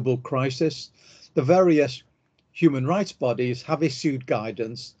this global crisis, the various human rights bodies have issued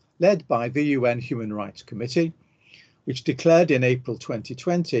guidance led by the UN Human Rights Committee, which declared in April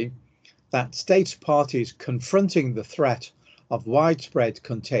 2020 that states parties confronting the threat of widespread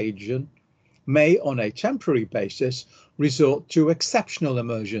contagion may, on a temporary basis, resort to exceptional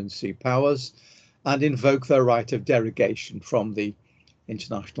emergency powers and invoke their right of derogation from the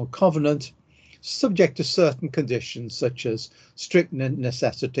international covenant, subject to certain conditions such as strict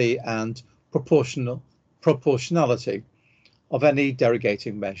necessity and proportionality of any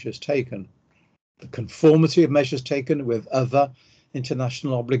derogating measures taken, the conformity of measures taken with other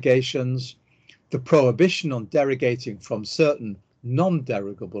international obligations, the prohibition on derogating from certain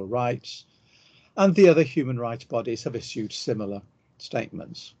non-derogable rights, and the other human rights bodies have issued similar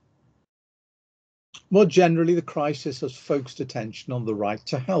statements. More generally, the crisis has focused attention on the right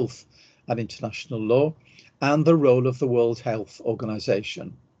to health and international law and the role of the World Health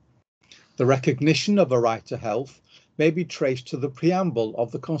Organization. The recognition of a right to health may be traced to the preamble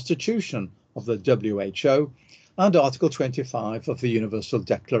of the Constitution of the WHO and Article 25 of the Universal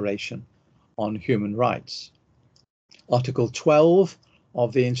Declaration on Human Rights. Article 12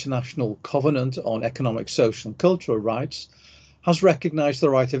 of the International Covenant on Economic, Social and Cultural Rights has recognized the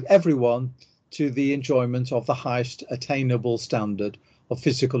right of everyone to the enjoyment of the highest attainable standard of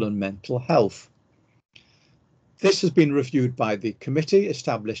physical and mental health. This has been reviewed by the committee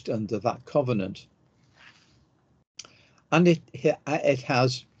established under that covenant, and it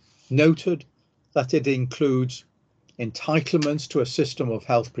has noted that it includes entitlements to a system of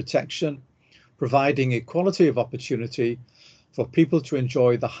health protection, providing equality of opportunity for people to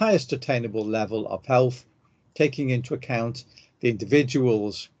enjoy the highest attainable level of health, taking into account the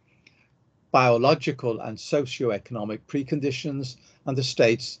individual's biological and socio-economic preconditions and the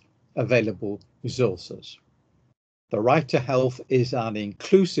state's available resources. The right to health is an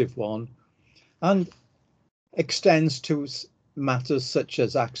inclusive one and extends to matters such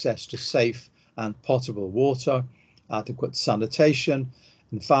as access to safe and potable water, adequate sanitation,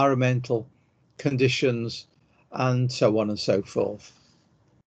 environmental conditions, and so on and so forth.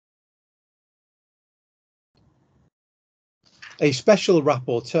 A special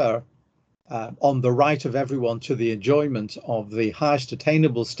rapporteur on the right of everyone to the enjoyment of the highest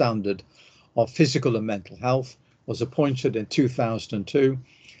attainable standard of physical and mental health was appointed in 2002,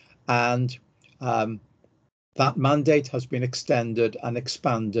 and that mandate has been extended and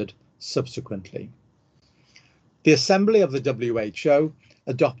expanded subsequently. The Assembly of the WHO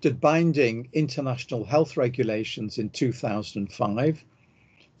adopted binding international health regulations in 2005,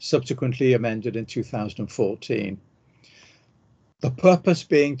 subsequently amended in 2014. The purpose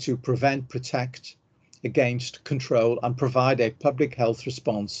being to prevent, protect against, control and provide a public health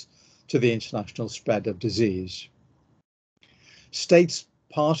response to the international spread of disease. States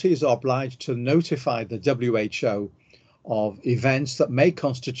parties are obliged to notify the WHO of events that may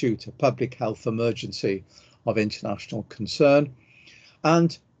constitute a public health emergency of international concern,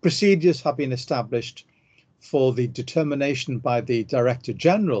 and procedures have been established for the determination by the Director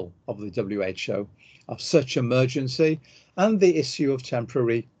General of the WHO of such emergency and the issue of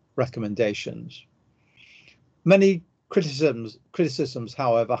temporary recommendations. Many criticisms,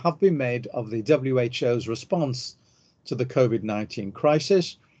 however, have been made of the WHO's response to the COVID-19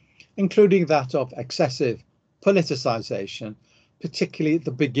 crisis, including that of excessive politicization, particularly at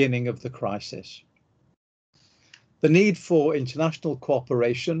the beginning of the crisis. The need for international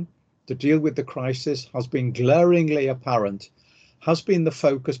cooperation to deal with the crisis has been glaringly apparent, has been the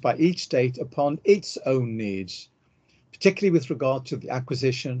focus by each state upon its own needs, particularly with regard to the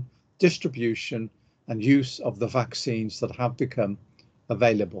acquisition, distribution, and use of the vaccines that have become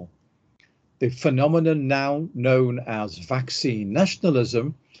available. The phenomenon now known as vaccine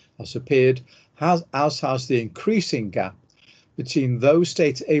nationalism has appeared, as has the increasing gap between those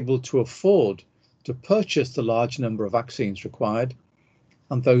states able to afford to purchase the large number of vaccines required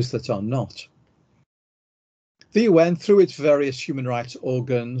and those that are not. The UN, through its various human rights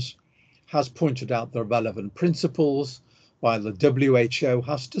organs, has pointed out the relevant principles, while the WHO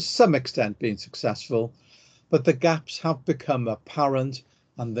has to some extent been successful, but the gaps have become apparent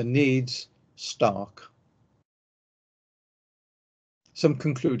and the needs stark. Some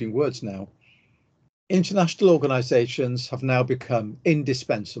concluding words now. International organizations have now become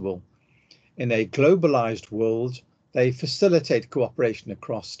indispensable. In a globalized world, they facilitate cooperation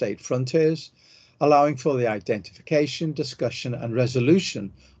across state frontiers, allowing for the identification, discussion, and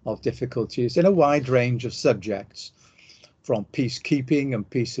resolution of difficulties in a wide range of subjects, from peacekeeping and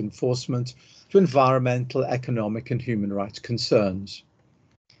peace enforcement to environmental, economic, and human rights concerns.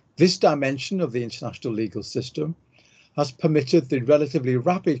 This dimension of the international legal system has permitted the relatively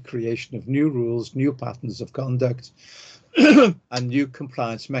rapid creation of new rules, new patterns of conduct, and new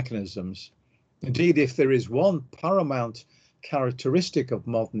compliance mechanisms. Indeed, if there is one paramount characteristic of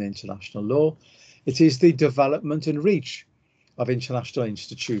modern international law, it is the development and reach of international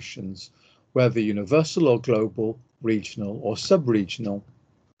institutions, whether universal or global, regional or sub-regional.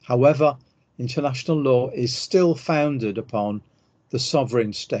 However, international law is still founded upon the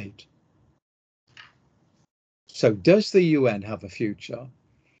sovereign state. So does the UN have a future?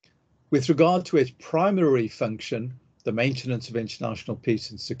 With regard to its primary function, the maintenance of international peace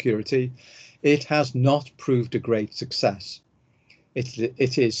and security, it has not proved a great success.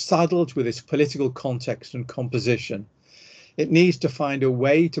 It is saddled with its political context and composition. It needs to find a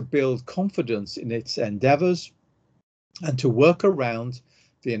way to build confidence in its endeavours and to work around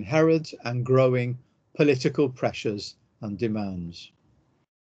the inherent and growing political pressures and demands.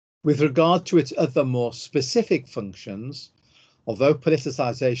 With regard to its other more specific functions, although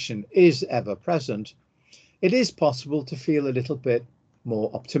politicisation is ever present, it is possible to feel a little bit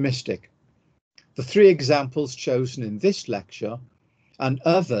more optimistic. The three examples chosen in this lecture, and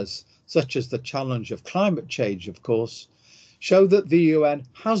others such as the challenge of climate change, of course, show that the UN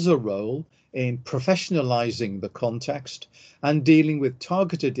has a role in professionalising the context and dealing with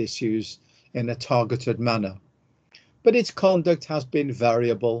targeted issues in a targeted manner. But its conduct has been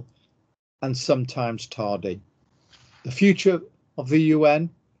variable and sometimes tardy. The future of the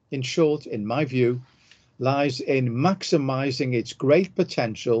UN, in short, in my view, lies in maximising its great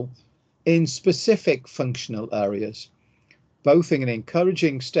potential in specific functional areas, both in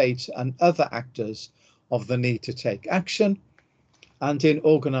encouraging states and other actors of the need to take action and in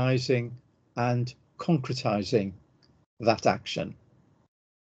organising and concretising that action.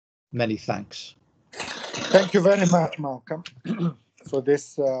 Many thanks. Thank you very much, Malcolm, for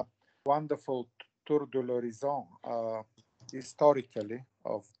this wonderful tour de l'horizon, historically,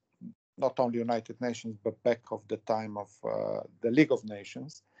 of not only United Nations, but back of the time of the League of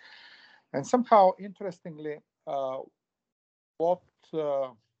Nations. And somehow, interestingly, what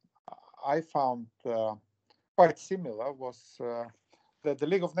I found quite similar was that the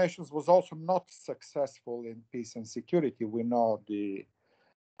League of Nations was also not successful in peace and security. We know the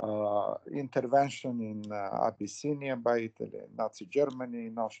intervention in Abyssinia by Italy, Nazi Germany,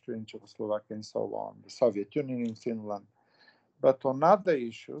 in Austria, in Czechoslovakia, and so on, the Soviet Union in Finland. But on other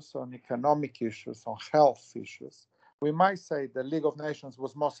issues, on economic issues, on health issues, we might say the League of Nations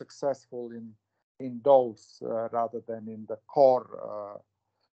was more successful in those rather than in the core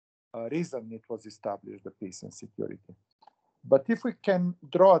reason it was established, the peace and security. But if we can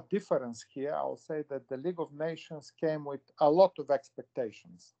draw a difference here, I'll say that the League of Nations came with a lot of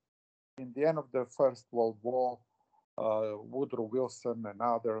expectations. In the end of the First World War, Woodrow Wilson and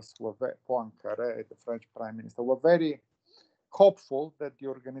others were Poincaré, the French Prime Minister, were very hopeful that the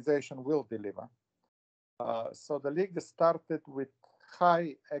organization will deliver. So the League started with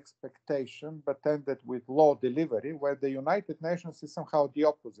high expectation, but ended with low delivery, where the United Nations is somehow the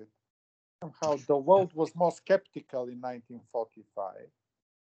opposite. Somehow the world was more skeptical in 1945.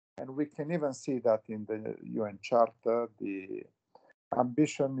 And we can even see that in the UN Charter. The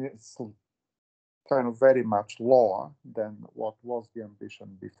ambition is kind of very much lower than what was the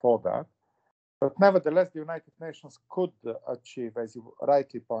ambition before that. But nevertheless, the United Nations could achieve, as you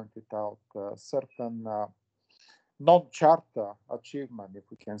rightly pointed out, certain non-charter achievement, if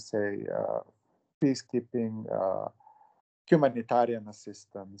we can say, peacekeeping, humanitarian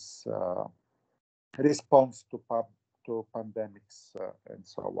assistance, response to pandemics, and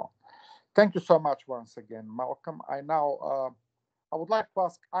so on. Thank you so much once again, Malcolm. I would like to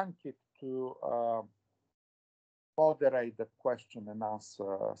ask Ankit to moderate the question and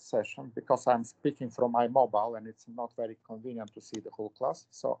answer session, because I'm speaking from my mobile and it's not very convenient to see the whole class.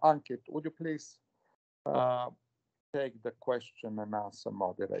 So Ankit, would you please take the question and answer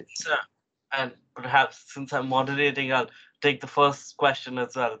moderation? Sure. And perhaps since I'm moderating, I'll take the first question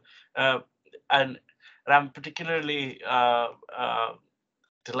as well. And I'm particularly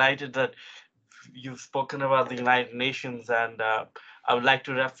delighted that you've spoken about the United Nations, and I would like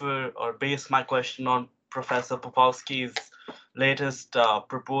to refer or base my question on Professor Popovski's latest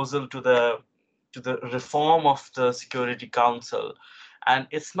proposal to the reform of the Security Council. And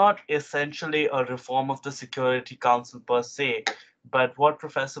it's not essentially a reform of the Security Council per se, but what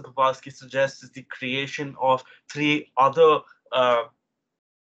Professor Popovski suggests is the creation of 3 other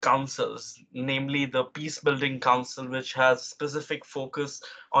councils, namely the Peace Building Council, which has specific focus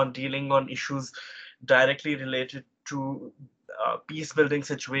on dealing on issues directly related to peace building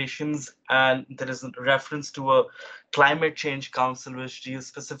situations, and there is a reference to a Climate Change Council which deals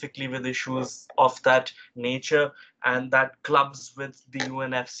specifically with issues of that nature, and that clubs with the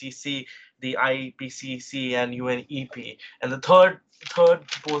UNFCCC, the IPCC, and UNEP. And the third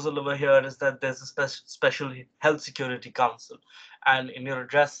proposal over here is that there's a special Health Security Council. And in your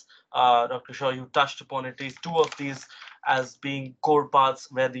address, Dr. Shaw, you touched upon at least 2 of these as being core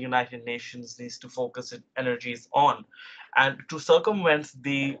parts where the United Nations needs to focus its energies on. And to circumvent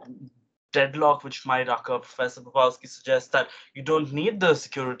the deadlock which might occur, Professor Popovski suggests that you don't need the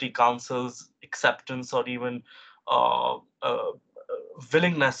Security Council's acceptance or even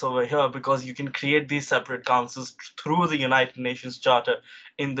willingness over here, because you can create these separate councils through the United Nations Charter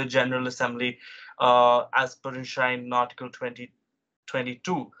in the General Assembly as per enshrined in Article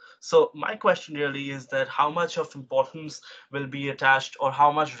 2022. So my question really is that how much of importance will be attached, or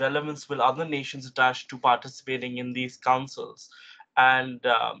how much relevance will other nations attach to participating in these councils? And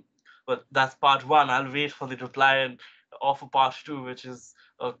but that's part 1. I'll wait for the reply and offer part 2, which is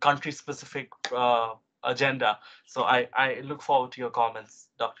a country-specific agenda. So I look forward to your comments,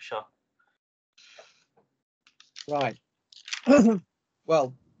 Dr. Shaw. Right.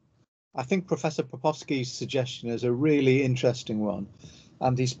 Well, I think Professor Popovski's suggestion is a really interesting one,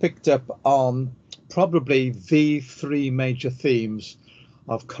 and he's picked up on probably the 3 major themes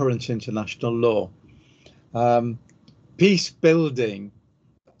of current international law. Peace building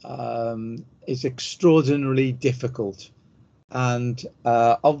is extraordinarily difficult, and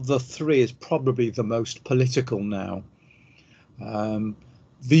of the 3 is probably the most political now. The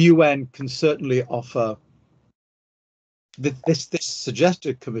UN can certainly offer, this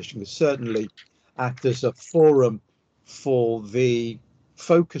suggested commission can certainly act as a forum for the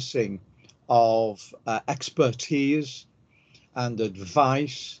focusing of expertise and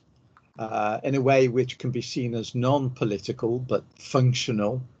advice in a way which can be seen as non-political but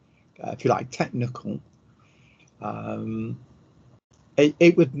functional, if you like, technical.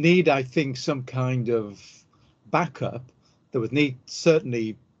 It would need, I think, some kind of backup. There would need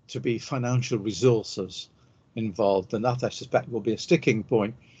certainly to be financial resources involved, and that I suspect will be a sticking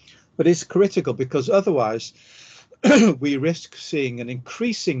point. But it's critical, because otherwise we risk seeing an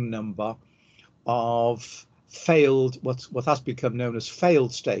increasing number of failed, what has become known as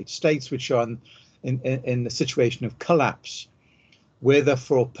failed states which are in the situation of collapse, whether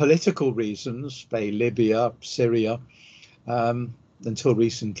for political reasons, say Libya, Syria, until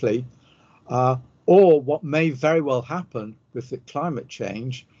recently, or what may very well happen with the climate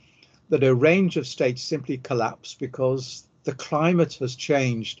change, that a range of states simply collapse because the climate has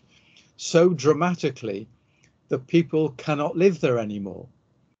changed so dramatically that people cannot live there anymore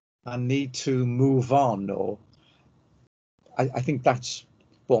and need to move on. Or I think that's,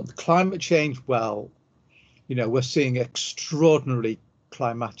 well, climate change, well, you know, we're seeing extraordinary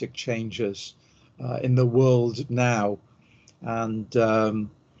climatic changes in the world now. And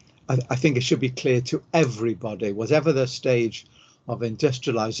I think it should be clear to everybody, whatever their stage of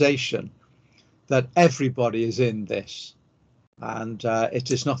industrialization, that everybody is in this, and it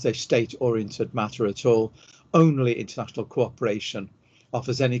is not a state-oriented matter at all. Only international cooperation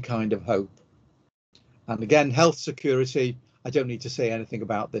offers any kind of hope. And again, health security, I don't need to say anything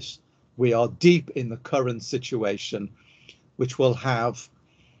about this. We are deep in the current situation, which will have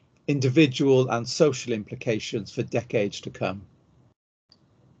individual and social implications for decades to come.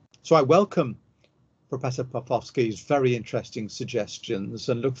 So I welcome Professor Popovski's very interesting suggestions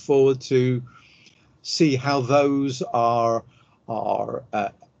and look forward to see how those are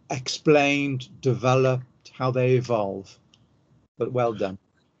explained, developed, how they evolve. But well done.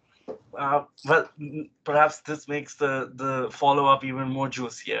 Well, perhaps this makes the follow-up even more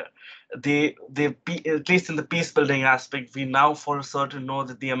juicier. At least in the peace building aspect, we now for certain know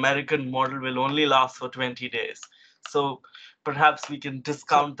that the American model will only last for 20 days. So perhaps we can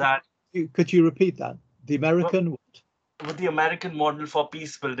discount that. Could you repeat that? The American what? With the American model for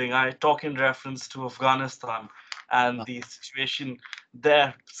peace building, I talk in reference to Afghanistan and the situation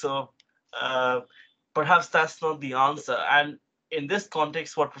there. So perhaps that's not the answer. And in this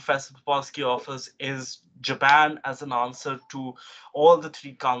context, what Professor Popovski offers is Japan as an answer to all the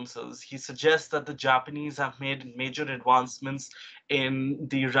three councils. He suggests that the Japanese have made major advancements in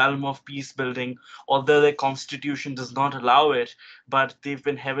the realm of peace building, although their constitution does not allow it, but they've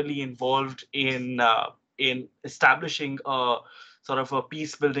been heavily involved in establishing a sort of a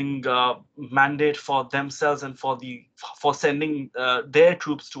peace building mandate for themselves and for sending their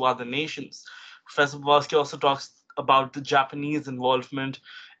troops to other nations. Professor Popovski also talks about the Japanese involvement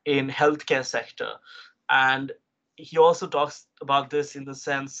in healthcare sector, and he also talks about this in the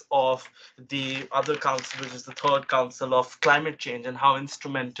sense of the other council, which is the third council of climate change, and how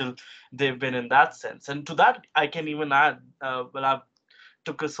instrumental they've been in that sense. And to that, I can even add, I've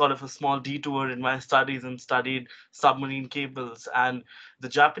took a sort of a small detour in my studies and studied submarine cables, and the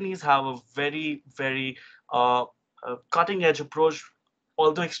Japanese have a very, very cutting edge approach,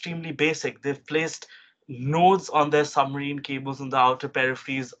 although extremely basic. They've placed nodes on their submarine cables in the outer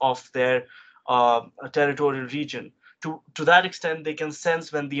peripheries of their territorial region. To that extent, they can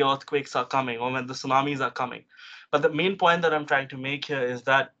sense when the earthquakes are coming or when the tsunamis are coming. But the main point that I'm trying to make here is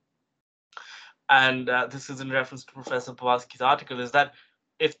that, and this is in reference to Professor Popovski's article, is that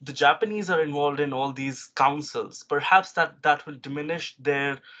if the Japanese are involved in all these councils, perhaps that will diminish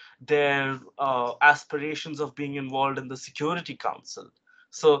their aspirations of being involved in the Security Council.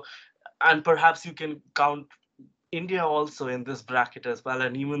 So, and perhaps you can count India also in this bracket as well,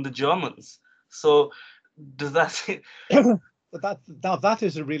 and even the Germans. So does that say? That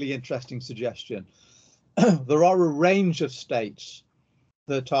is a really interesting suggestion. There are a range of states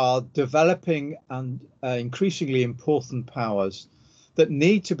that are developing and increasingly important powers that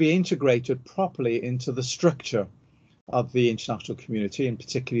need to be integrated properly into the structure of the international community, and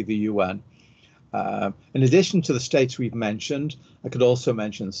particularly the UN. In addition to the states we've mentioned, I could also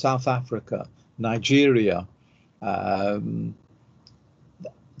mention South Africa, Nigeria. There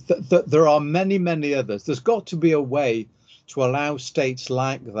are many, many others. There's got to be a way to allow states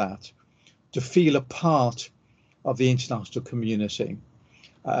like that to feel a part of the international community.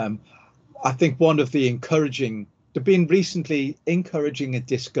 I think one of the there have been recently encouraging and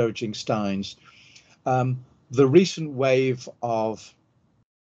discouraging signs. The recent wave of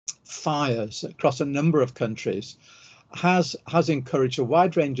fires across a number of countries has encouraged a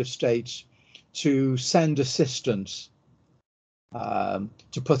wide range of states to send assistance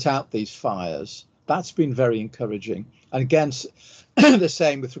to put out these fires. That's been very encouraging. And again, the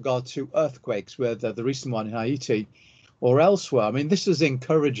same with regard to earthquakes, whether the recent one in Haiti or elsewhere. I mean, this is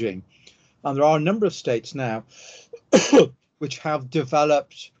encouraging. And there are a number of states now which have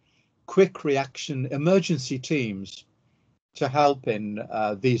developed quick reaction emergency teams to help in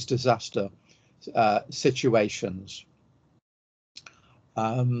these disaster situations.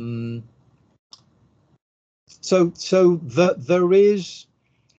 So there is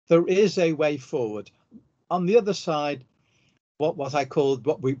a way forward. On the other side,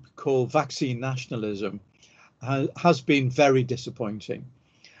 what we call vaccine nationalism has been very disappointing.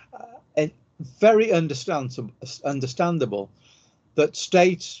 Very understandable that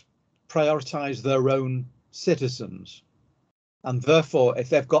states prioritize their own citizens, and therefore if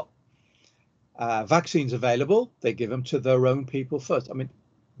they've got vaccines available, they give them to their own people first. I mean,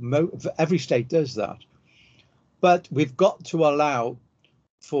 every state does that, but we've got to allow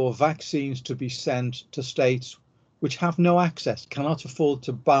for vaccines to be sent to states which have no access, cannot afford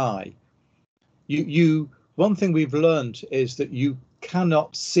to buy. One thing we've learned is that you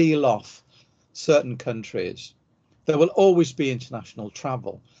cannot seal off certain countries. There will always be international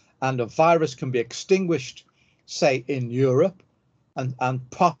travel, and a virus can be extinguished, say in Europe, and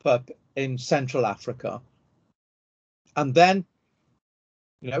pop up in Central Africa. And then,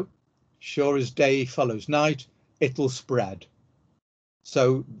 sure as day follows night, it'll spread.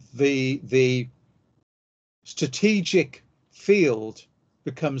 So the strategic field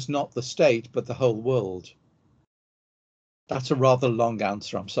becomes not the state, but the whole world. That's a rather long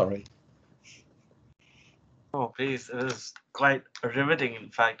answer, I'm sorry. Oh, please, it is quite riveting, in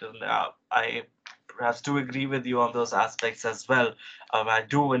fact, and I perhaps do agree with you on those aspects as well. I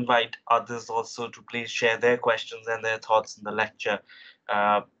do invite others also to please share their questions and their thoughts in the lecture.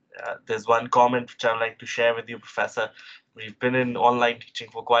 There's one comment which I'd like to share with you, Professor. We've been in online teaching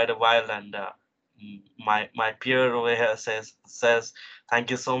for quite a while, and my peer over here says,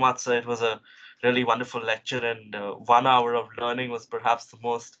 "Thank you so much, sir. It was a really wonderful lecture, and 1 hour of learning was perhaps the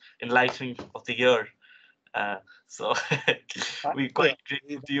most enlightening of the year." So we quite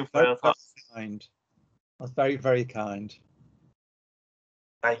grateful to you for your thoughts. That's very, very kind.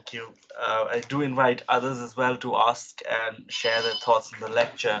 Thank you. I do invite others as well to ask and share their thoughts in the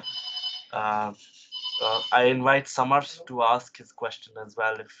lecture. I invite Samarth to ask his question as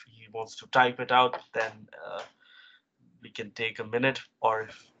well. If he wants to type it out, then we can take a minute, or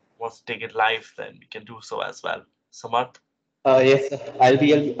if he wants to take it live, then we can do so as well. Samarth? Yes, sir.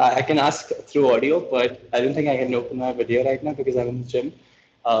 I can ask through audio, but I don't think I can open my video right now because I'm in the gym.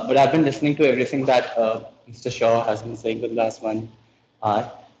 But I've been listening to everything that Mr. Shaw has been saying for the last 1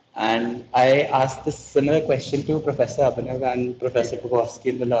 hour. And I asked this similar question to Professor Abhinav and Professor Popovski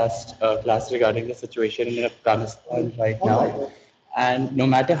in the last class regarding the situation in Afghanistan right now. And no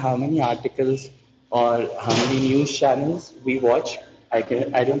matter how many articles or how many news channels we watch, I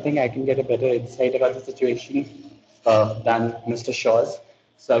don't think I can get a better insight about the situation than Mr. Shaw's.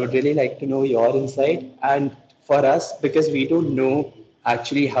 So I would really like to know your insight. And for us, because we don't know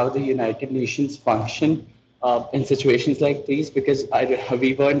actually how the United Nations function in situations like these, because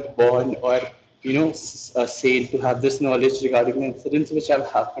we weren't born or sailed to have this knowledge regarding the incidents which have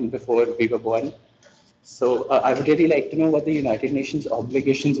happened before we were born. So I would really like to know what the United Nations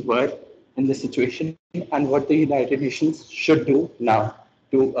obligations were in this situation and what the United Nations should do now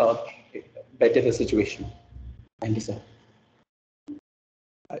to better the situation. Thank you, sir.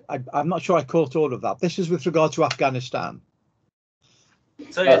 I'm not sure I caught all of that. This is with regard to Afghanistan.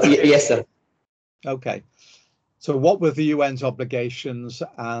 So yes, sir. Okay. So what were the UN's obligations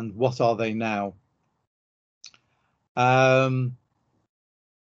and what are they now? I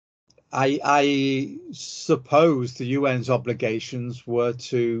suppose the UN's obligations were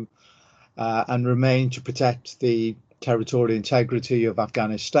to and remain to protect the territorial integrity of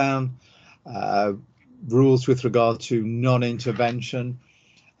Afghanistan, rules with regard to non-intervention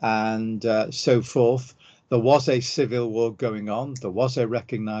and so forth. There was a civil war going on. There was a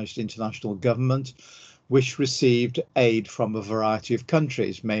recognized international government which received aid from a variety of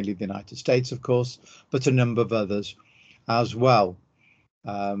countries, mainly the United States, of course, but a number of others as well.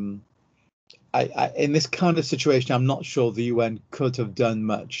 In this kind of situation, I'm not sure the UN could have done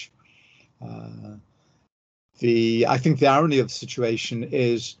much. I think the irony of the situation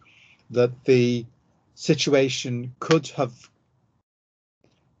is that the situation could have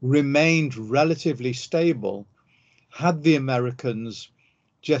remained relatively stable had the Americans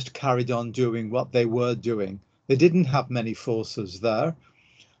just carried on doing what they were doing. They didn't have many forces there,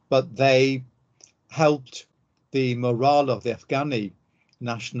 but they helped the morale of the Afghani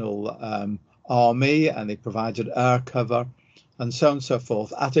National Army, and they provided air cover and so on and so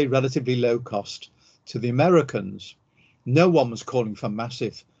forth at a relatively low cost to the Americans. No one was calling for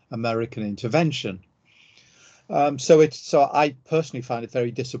massive American intervention. So I personally find it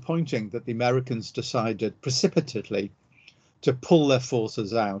very disappointing that the Americans decided precipitately to pull their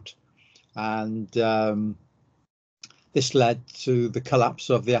forces out, and this led to the collapse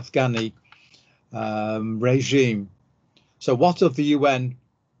of the Afghani regime. So what are the UN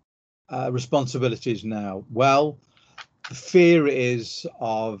responsibilities now? Well, the fear is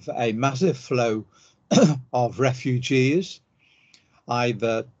of a massive flow of refugees,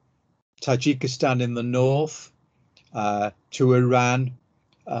 either Tajikistan in the north to Iran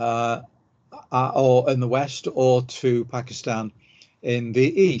or in the west, or to Pakistan in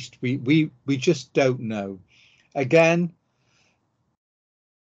the east. We just don't know. Again,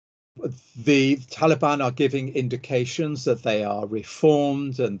 the Taliban are giving indications that they are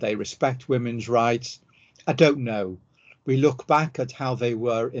reformed and they respect women's rights. I don't know. We look back at how they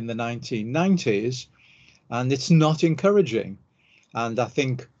were in the 1990s, and it's not encouraging. And I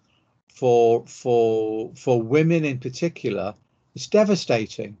think for women in particular, it's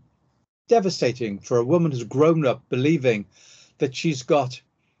devastating. Devastating for a woman who's grown up believing that she's got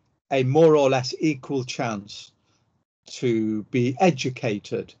a more or less equal chance to be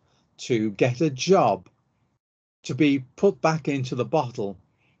educated, to get a job, to be put back into the bottle,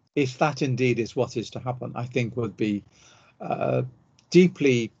 if that indeed is what is to happen, I think would be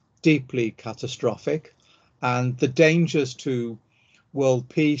deeply, deeply catastrophic. And the dangers to world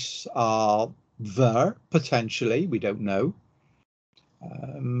peace are there, potentially, we don't know.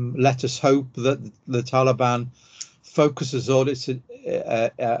 Let us hope that the Taliban focuses all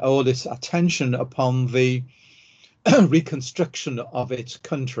its attention upon the reconstruction of its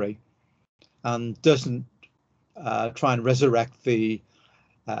country and doesn't try and resurrect the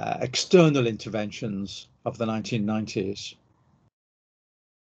external interventions of the 1990s.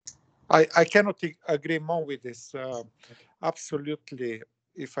 I cannot agree more with this. Absolutely.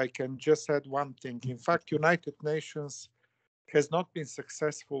 If I can just add one thing. In fact, United Nations has not been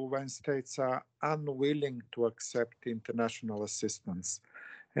successful when states are unwilling to accept international assistance.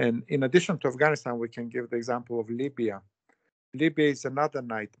 And in addition to Afghanistan, we can give the example of Libya. Libya is another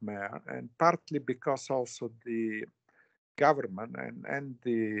nightmare, and partly because also the government and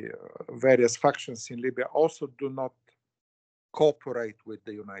the various factions in Libya also do not cooperate with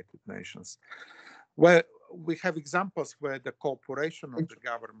the United Nations. Where we have examples where the cooperation of the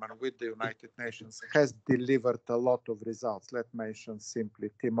government with the United Nations has delivered a lot of results. Let's mention simply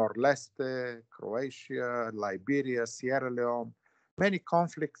Timor-Leste, Croatia, Liberia, Sierra Leone. Many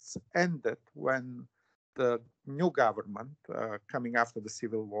conflicts ended when the new government, coming after the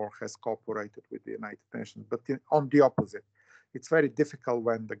civil war, has cooperated with the United Nations. But on the opposite, it's very difficult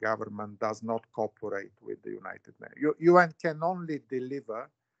when the government does not cooperate with the United Nations. UN can only deliver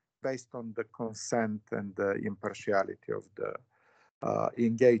based on the consent and the impartiality of the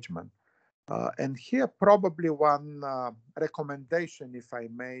engagement. And here probably one recommendation, if I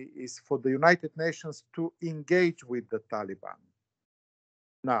may, is for the United Nations to engage with the Taliban.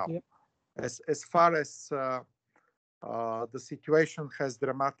 Now, yep. As far as the situation has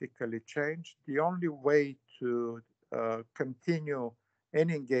dramatically changed, the only way to continue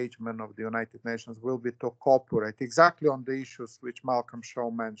any engagement of the United Nations will be to cooperate exactly on the issues which Malcolm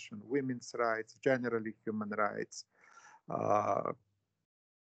Shaw mentioned: women's rights, generally human rights,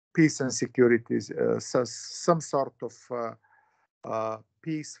 peace and security, so some sort of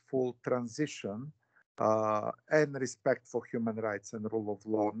peaceful transition and respect for human rights and rule of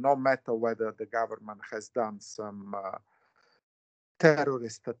law, no matter whether the government has done some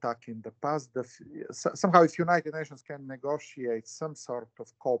terrorist attack in the past. Somehow, if United Nations can negotiate some sort of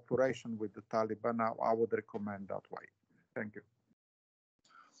cooperation with the Taliban, I would recommend that way. Thank you.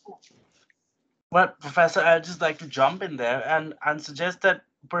 Well, Professor, I'd just like to jump in there and suggest that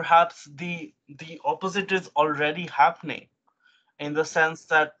perhaps the opposite is already happening, in the sense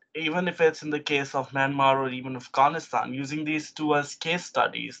that even if it's in the case of Myanmar or even Afghanistan, using these two as case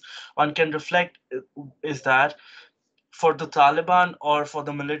studies, one can reflect is that for the Taliban or for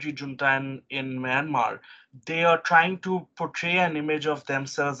the military junta in Myanmar, they are trying to portray an image of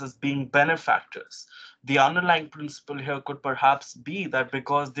themselves as being benefactors. The underlying principle here could perhaps be that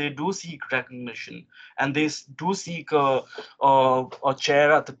because they do seek recognition and they do seek a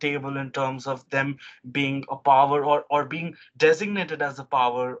chair at the table in terms of them being a power or being designated as a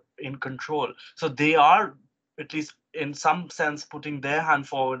power in control. So they are, at least in some sense, putting their hand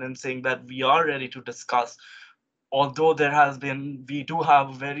forward and saying that we are ready to discuss. Although we do have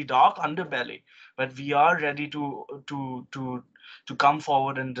a very dark underbelly, but we are ready to come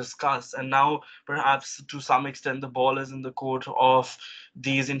forward and discuss. And now, perhaps to some extent, the ball is in the court of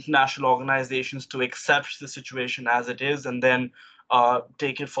these international organizations to accept the situation as it is and then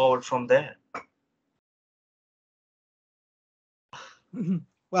take it forward from there.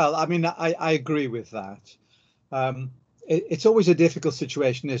 Well, I mean, I agree with that. It's always a difficult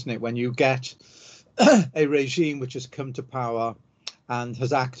situation, isn't it, when you get a regime which has come to power and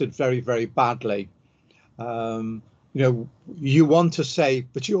has acted very, very badly. You know, you want to say,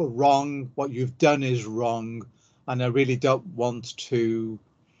 but you're wrong, what you've done is wrong, and I really don't want to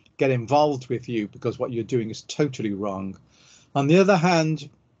get involved with you because what you're doing is totally wrong. On the other hand,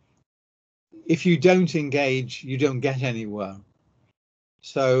 if you don't engage, you don't get anywhere.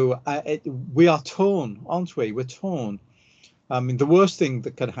 So we are torn, aren't we? We're torn. I mean, the worst thing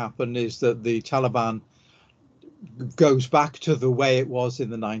that can happen is that the Taliban goes back to the way it was in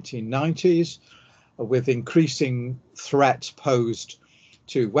the 1990s, with increasing threats posed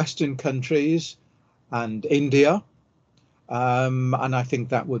to Western countries and India. And I think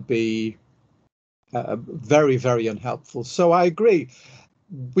that would be very, very unhelpful. So I agree.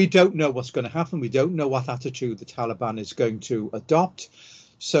 We don't know what's going to happen. We don't know what attitude the Taliban is going to adopt.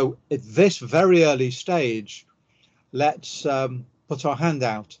 So at this very early stage, let's put our hand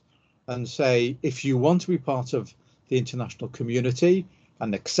out and say, if you want to be part of the international community,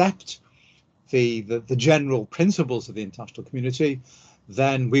 and accept the general principles of the international community,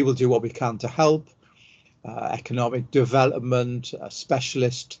 then we will do what we can to help economic development,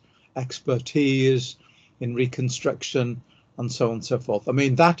 specialist expertise in reconstruction, and so on and so forth. I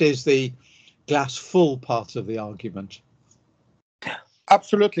mean, that is the glass full part of the argument.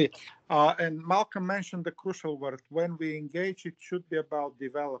 Absolutely. And Malcolm mentioned the crucial word. When we engage, it should be about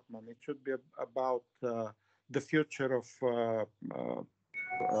development. It should be about the future of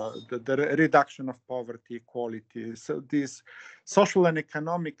the reduction of poverty, equality. So this social and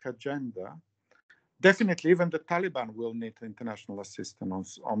economic agenda, definitely even the Taliban will need international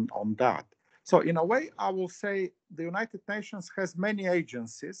assistance on that. So in a way, I will say the United Nations has many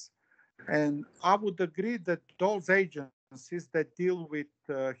agencies, and I would agree that those agencies that deal with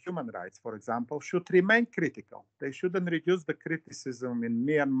human rights, for example, should remain critical. They shouldn't reduce the criticism in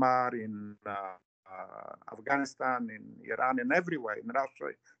Myanmar, in Afghanistan, in Iran, and everywhere, in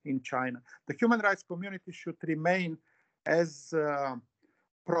Russia, in China. The human rights community should remain as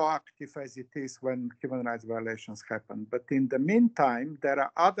proactive as it is when human rights violations happen. But in the meantime, there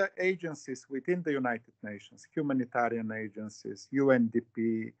are other agencies within the United Nations, humanitarian agencies,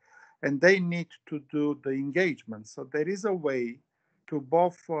 UNDP, and they need to do the engagement. So there is a way to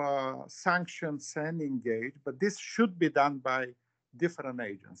both sanction and engage, but this should be done by different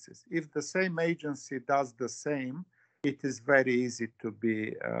agencies. If the same agency does the same, it is very easy to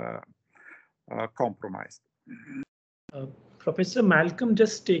be compromised. Professor Malcolm,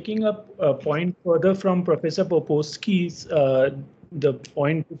 just taking up a point further from Professor Popovski's, the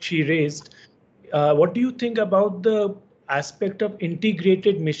point which he raised, what do you think about the aspect of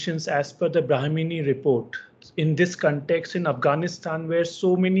integrated missions as per the Brahmini report in this context in Afghanistan, where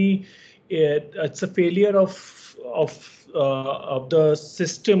so many, it's a failure of the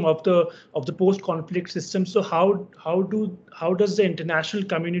system of the post-conflict system. So how does the international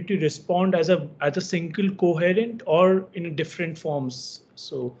community respond as a single coherent or in different forms?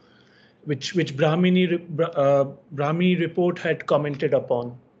 So which Brahmini report had commented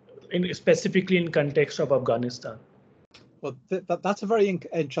upon, specifically in context of Afghanistan. Well, that's a very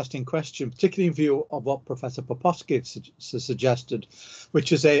interesting question, particularly in view of what Professor Popovski suggested,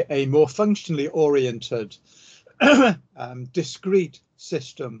 which is a more functionally oriented, discrete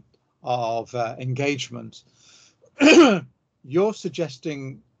system of engagement. You're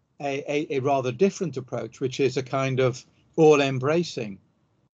suggesting a rather different approach, which is a kind of all-embracing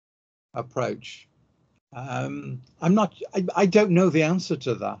approach. I don't know the answer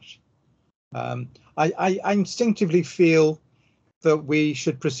to that. I instinctively feel that we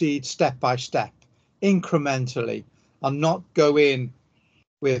should proceed step by step, incrementally, and not go in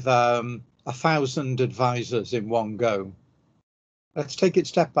with 1,000 advisors in one go. Let's take it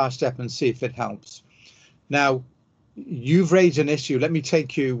step by step and see if it helps. Now, you've raised an issue, let me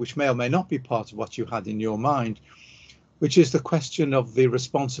take you, which may or may not be part of what you had in your mind, which is the question of the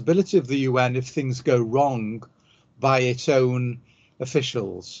responsibility of the UN if things go wrong by its own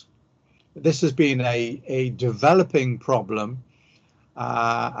officials. This has been a developing problem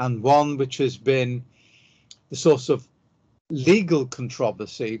and one which has been the source of legal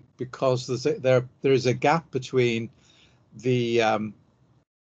controversy because there is a gap between the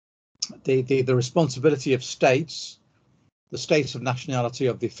responsibility of states, the states of nationality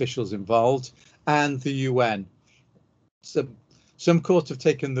of the officials involved, and the UN. So some courts have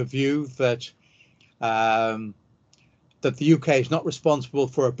taken the view that that the UK is not responsible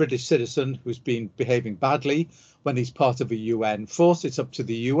for a British citizen who's been behaving badly when he's part of a UN force. It's up to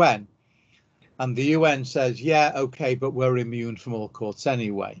the UN. And the UN says, yeah, OK, but we're immune from all courts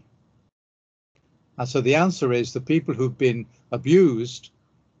anyway. And so the answer is the people who've been abused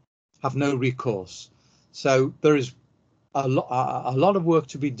have no recourse. So there is a lot of work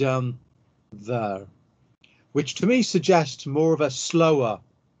to be done there, which to me suggests more of a slower,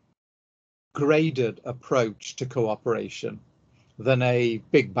 graded approach to cooperation than a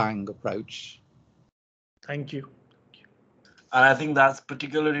big bang approach. Thank you. And I think that's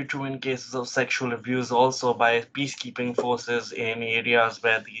particularly true in cases of sexual abuse also by peacekeeping forces in areas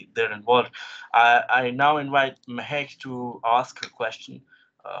where they're involved. I now invite Mehek to ask a question.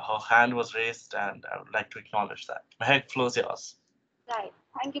 Her hand was raised and I would like to acknowledge that. Mehek, floor is yours. Right.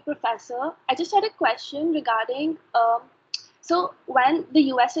 Thank you, Professor. I just had a question regarding so when the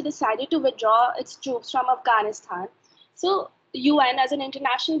USA decided to withdraw its troops from Afghanistan, so UN as an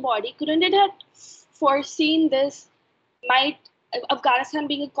international body, couldn't it have foreseen this Afghanistan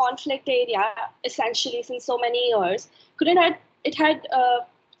being a conflict area essentially since so many years, couldn't it had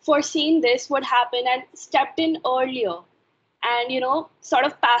foreseen this would happen and stepped in earlier and, sort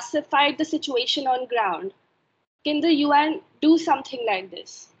of pacified the situation on ground? Can the UN do something like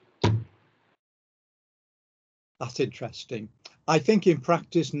this? That's interesting. I think in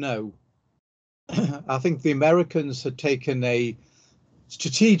practice, no. I think the Americans had taken a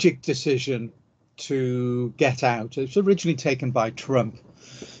strategic decision to get out. It was originally taken by Trump,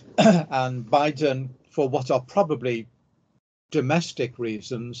 and Biden, for what are probably domestic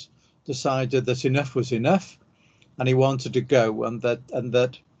reasons, decided that enough was enough, and he wanted to go, and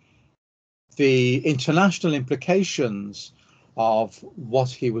that the international implications of what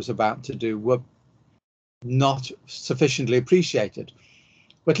he was about to do were not sufficiently appreciated,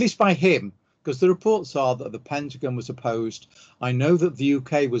 or at least by him, because the reports are that the Pentagon was opposed. I know that the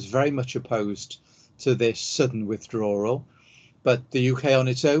UK was very much opposed to this sudden withdrawal, but the UK on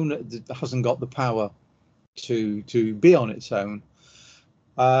its own hasn't got the power to be on its own.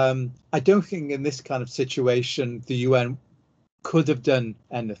 I don't think in this kind of situation the UN could have done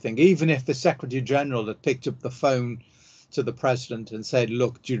anything, even if the Secretary General had picked up the phone to the President and said,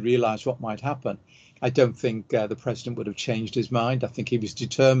 look, do you realise what might happen? I don't think the President would have changed his mind. I think he was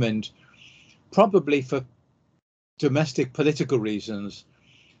determined, probably for domestic political reasons,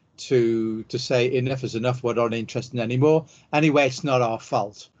 to say enough is enough, we're not interested anymore. Anyway, it's not our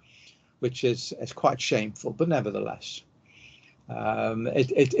fault, which is quite shameful, but nevertheless.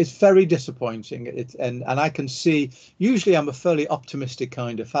 It's very disappointing. And I can see, usually I'm a fairly optimistic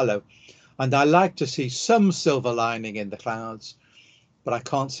kind of fellow, and I like to see some silver lining in the clouds, but I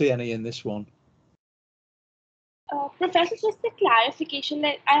can't see any in this one. Professor, just a clarification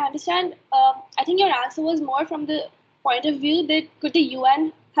that I understand. I think your answer was more from the point of view that could the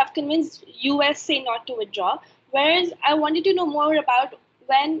UN have convinced USA not to withdraw, whereas I wanted to know more about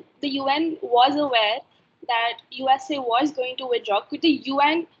when the UN was aware that USA was going to withdraw, could the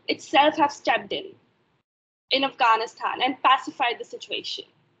UN itself have stepped in Afghanistan and pacified the situation?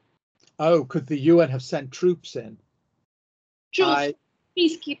 Oh, could the UN have sent troops in? Troops,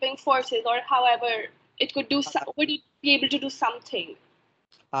 peacekeeping forces, or however it could do. Would it be able to do something?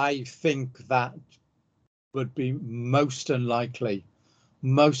 I think that would be most unlikely.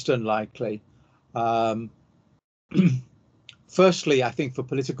 Most unlikely. Firstly, I think for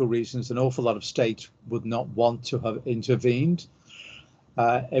political reasons, an awful lot of states would not want to have intervened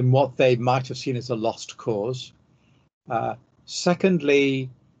in what they might have seen as a lost cause. Secondly,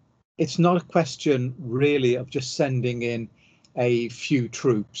 it's not a question really of just sending in a few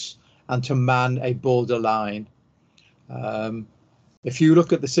troops and to man a borderline. If you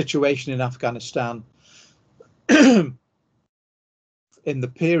look at the situation in Afghanistan, in the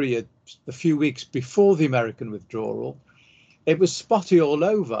period, the few weeks before the American withdrawal, it was spotty all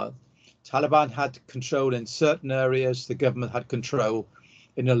over. Taliban had control in certain areas, the government had control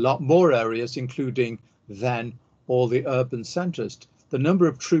in a lot more areas, including then all the urban centres. The number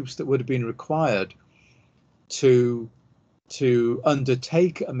of troops that would have been required to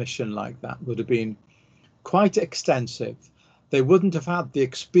undertake a mission like that would have been quite extensive. They wouldn't have had the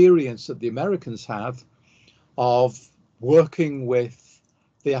experience that the Americans have of working with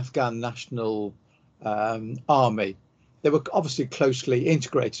the Afghan National Army. They were obviously closely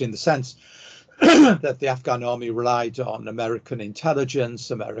integrated in the sense that the Afghan army relied on American intelligence,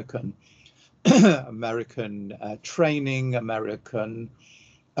 American training, American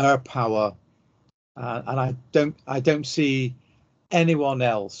air power, and I don't see anyone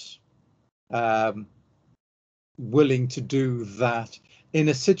else willing to do that in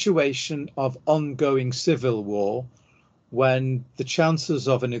a situation of ongoing civil war when the chances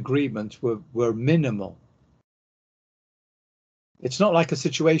of an agreement were minimal. It's not like a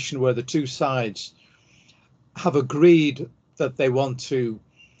situation where the two sides have agreed that they want to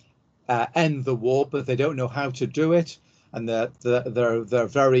end the war, but they don't know how to do it, and they're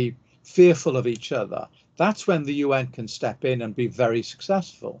very fearful of each other. That's when the UN can step in and be very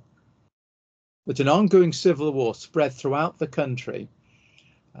successful. But an ongoing civil war spread throughout the country,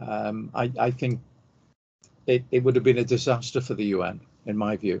 I think it would have been a disaster for the UN, in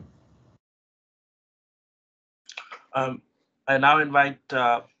my view. I now invite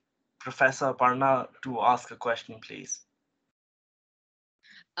Professor Parna to ask a question, please.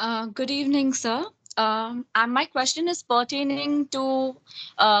 Good evening, sir. And my question is pertaining to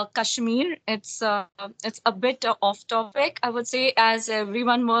Kashmir. It's a bit off topic, I would say, as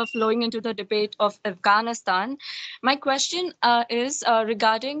everyone were flowing into the debate of Afghanistan. My question is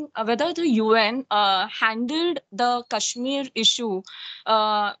regarding whether the UN handled the Kashmir issue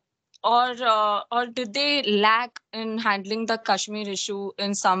or did they lack in handling the Kashmir issue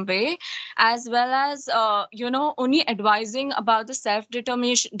in some way, as well as only advising about the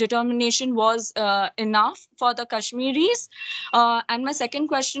self-determination was enough for the Kashmiris? And my second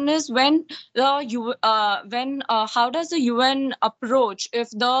question is, how does the UN approach if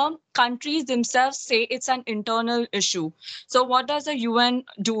the countries themselves say it's an internal issue? So what does the UN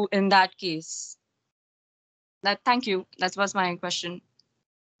do in that case? Thank you. That was my question.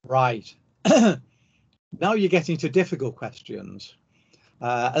 Right. Now you're getting to difficult questions.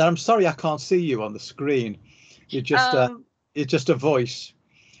 And I'm sorry I can't see you on the screen. You're just a voice.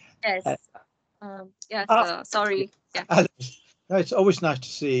 Yes. Yes. Sorry. Yeah. No, it's always nice to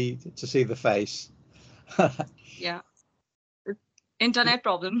see the face. Yeah. Internet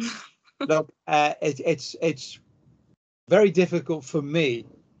problem. Look, it's very difficult for me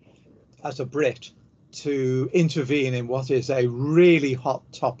as a Brit to intervene in what is a really hot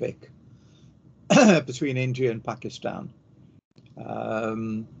topic between India and Pakistan.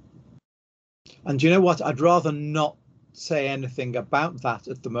 And you know what? I'd rather not say anything about that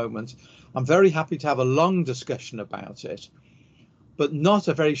at the moment. I'm very happy to have a long discussion about it, but not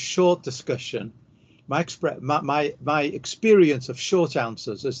a very short discussion. My experience of short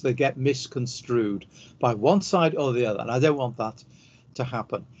answers is they get misconstrued by one side or the other, and I don't want that to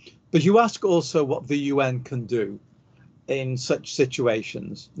happen. But you ask also what the UN can do in such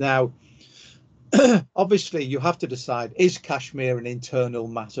situations. Now, obviously, you have to decide, is Kashmir an internal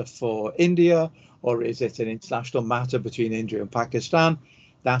matter for India, or is it an international matter between India and Pakistan?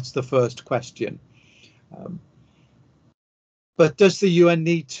 That's the first question. But does the UN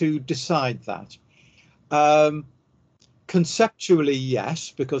need to decide that? Conceptually,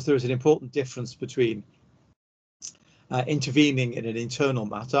 yes, because there is an important difference between intervening in an internal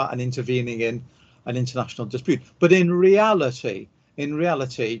matter and intervening in an international dispute. But in reality,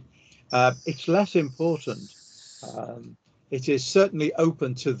 it's less important. It is certainly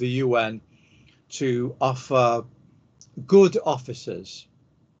open to the UN to offer good officers.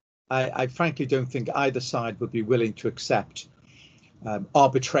 I frankly don't think either side would be willing to accept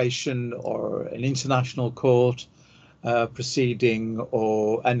arbitration or an international court proceeding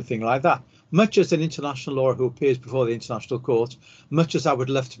or anything like that. Much as an international lawyer who appears before the international court, much as I would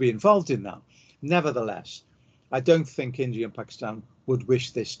love to be involved in that, nevertheless, I don't think India and Pakistan would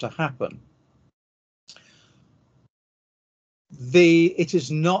wish this to happen. It is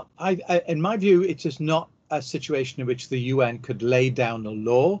not, in my view, it is not a situation in which the UN could lay down a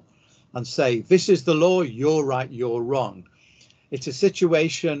law and say, this is the law, you're right, you're wrong. It's a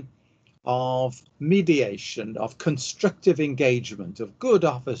situation of mediation, of constructive engagement, of good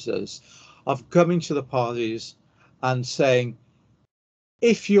officers, of coming to the parties and saying,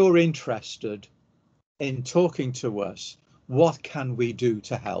 if you're interested in talking to us, what can we do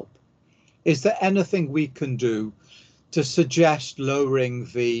to help? Is there anything we can do to suggest lowering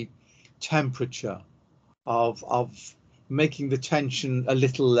the temperature, of making the tension a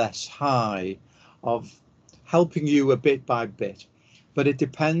little less high, of helping you a bit by bit? But it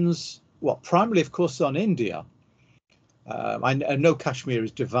depends, primarily, of course, on India. I know Kashmir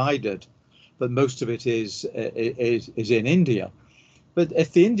is divided, but most of it is in India. But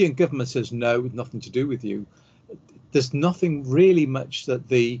if the Indian government says no, nothing to do with you, there's nothing really much that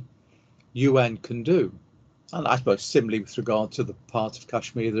the UN can do. And I suppose similarly with regard to the part of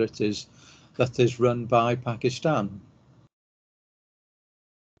Kashmir that is run by Pakistan.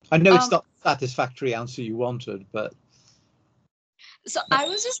 I know it's not the satisfactory answer you wanted, but. So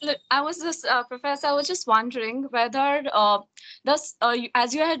Professor, I was just wondering whether as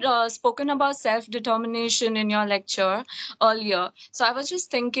you had spoken about self-determination in your lecture earlier, so I was just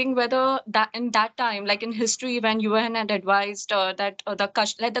thinking whether that in that time, like in history, when UN had advised that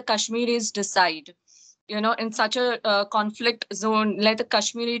let the Kashmiris decide, in such a conflict zone, let the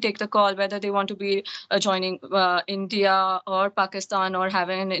Kashmiri take the call whether they want to be joining India or Pakistan or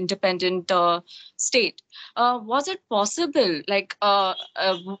having an independent state. Was it possible,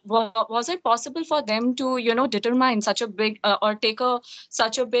 was it possible for them to, determine such a big or take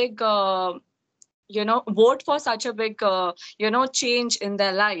such a big vote for such a big, change in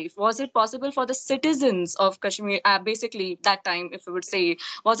their life? Was it possible for the citizens of Kashmir, basically that time, if we would say,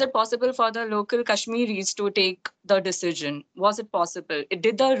 was it possible for the local Kashmiris to take the decision? Was it possible?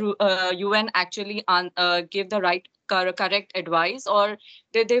 Did the UN actually give the correct advice, or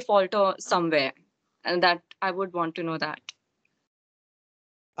did they falter somewhere? And that I would want to know that.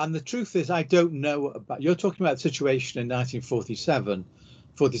 And the truth is, I don't know about, you're talking about the situation in 1947,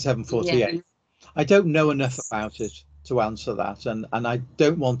 48. Yeah. I don't know enough about it to answer that, and I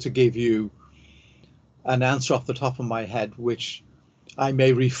don't want to give you an answer off the top of my head, which I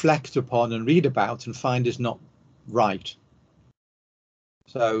may reflect upon and read about and find is not right.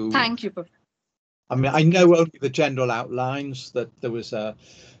 So Thank you, Professor. I mean, I know only the general outlines, that there was a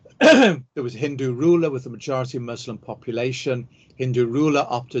there was a Hindu ruler with a majority Muslim population. Hindu ruler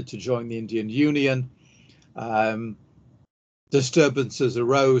opted to join the Indian Union. Disturbances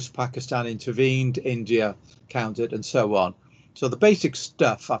arose, Pakistan intervened, India countered, and so on. So the basic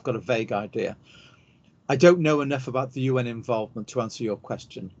stuff, I've got a vague idea. I don't know enough about the UN involvement to answer your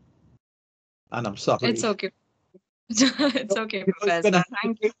question. And I'm sorry. It's okay. It's okay, Professor.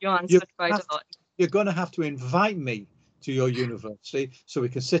 Thank you. You answered quite a lot. You're going to have to invite me to your university so we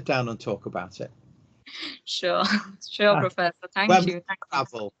can sit down and talk about it. Sure, sure, Professor. Thank you.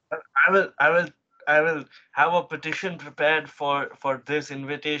 Travel. I will have a petition prepared for this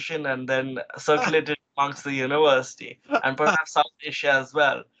invitation and then circulate it amongst the university and perhaps South Asia as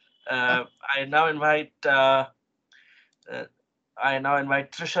well. I now invite Trisha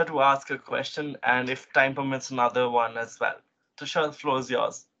to ask a question, and if time permits, another one as well. Trisha, the floor is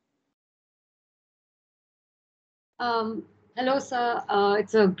yours. Hello, sir.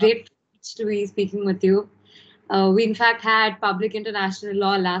 It's a great privilege to be speaking with you. We, in fact, had public international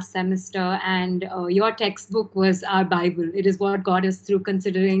law last semester, and your textbook was our Bible. It is what got us through,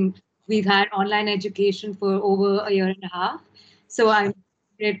 considering we've had online education for over a year and a half. So I'm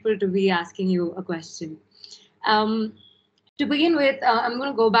grateful to be asking you a question. To begin with, I'm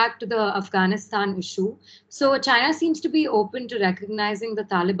going to go back to the Afghanistan issue. So China seems to be open to recognizing the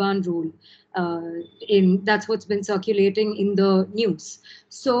Taliban rule. That's what's been circulating in the news.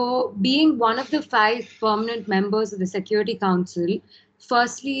 So being one of the 5 permanent members of the Security Council,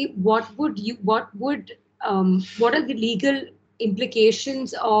 firstly, what are the legal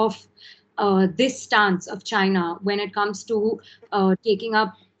implications of this stance of China when it comes to taking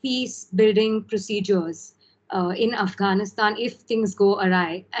up peace building procedures in Afghanistan if things go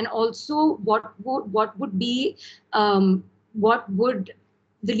awry? And also, what would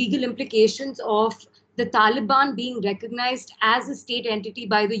the legal implications of the Taliban being recognized as a state entity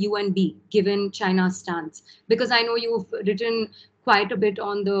by the UN be, given China's stance? Because I know you've written quite a bit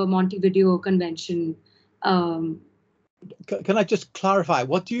on the Montevideo Convention. Can I just clarify,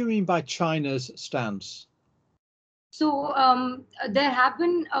 what do you mean by China's stance? So there have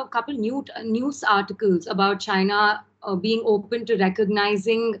been a couple news articles about China being open to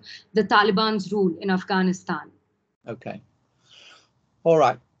recognizing the Taliban's rule in Afghanistan. Okay. All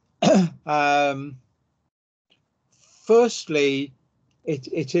right. Firstly,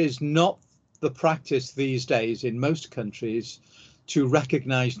 it is not the practice these days in most countries to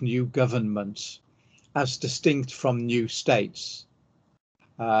recognize new governments as distinct from new states.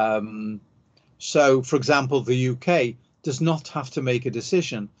 So, for example, the UK does not have to make a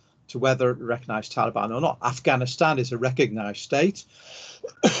decision to whether to recognize Taliban or not. Afghanistan is a recognized state,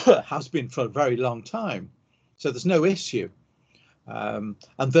 has been for a very long time. So there's no issue. And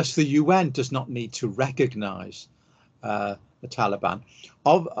thus the UN does not need to recognize the Taliban,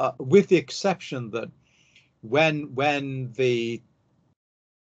 with the exception that when the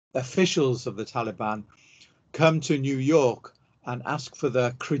officials of the Taliban come to New York and ask for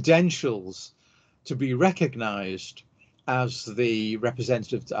their credentials to be recognized as the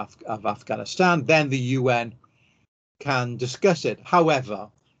representatives of Afghanistan, then the UN can discuss it. However,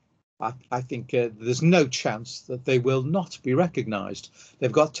 I think there's no chance that they will not be recognized.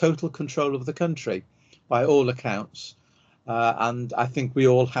 They've got total control of the country by all accounts. And I think we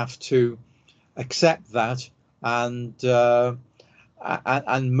all have to accept that and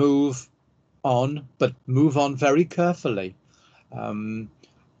move on, but move on very carefully. I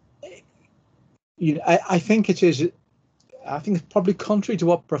think it's probably contrary to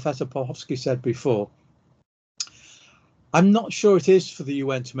what Professor Popovski said before. I'm not sure it is for the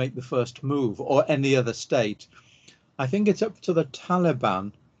UN to make the first move, or any other state. I think it's up to the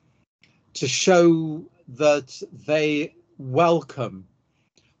Taliban to show that they welcome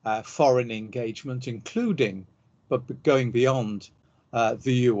foreign engagement, including, but going beyond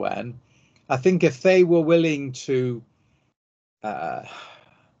the UN. I think if they were willing to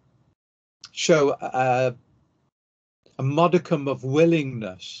show a modicum of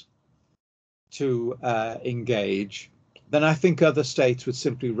willingness to engage, then I think other states would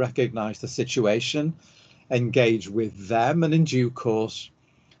simply recognize the situation, engage with them, and in due course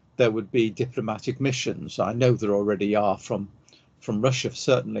there would be diplomatic missions. I know there already are from Russia,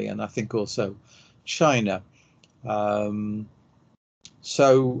 certainly, and I think also China. But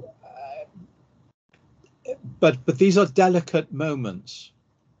these are delicate moments.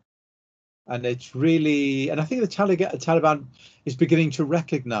 And it's really, and I think the Taliban is beginning to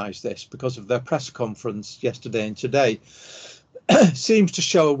recognize this because of their press conference yesterday and today. seems to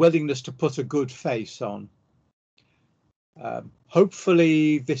show a willingness to put a good face on.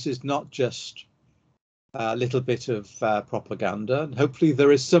 Hopefully this is not just a little bit of propaganda. Hopefully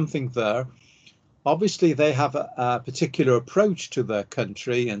there is something there. Obviously they have a particular approach to their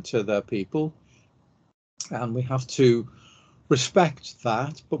country and to their people, and we have to respect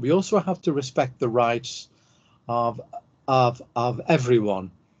that, but we also have to respect the rights of everyone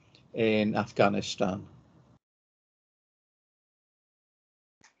in Afghanistan.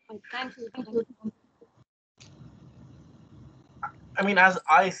 Thank you. I mean, as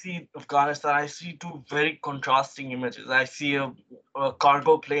I see Afghanistan, I see two very contrasting images. I see a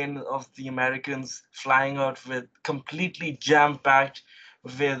cargo plane of the Americans flying out with completely jam-packed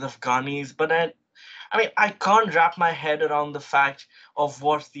with Afghanis, but I mean, I can't wrap my head around the fact of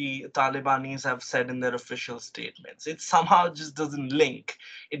what the Talibanis have said in their official statements. It somehow just doesn't link.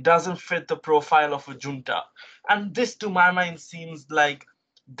 It doesn't fit the profile of a junta. And this, to my mind, seems like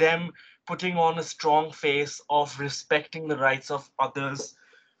them putting on a strong face of respecting the rights of others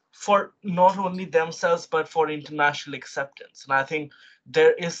for not only themselves, but for international acceptance. And I think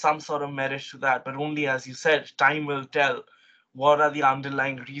there is some sort of merit to that, but only, as you said, time will tell what are the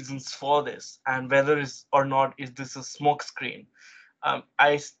underlying reasons for this and whether is or not is this a smokescreen.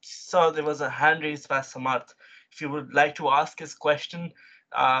 I saw there was a hand raised by Samarth. If you would like to ask his question,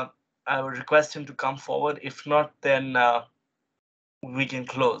 I would request him to come forward. If not, then we can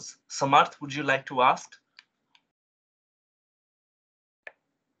close. Samarth, would you like to ask?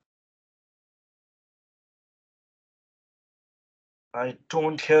 I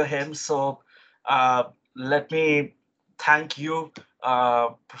don't hear him, so let me thank you,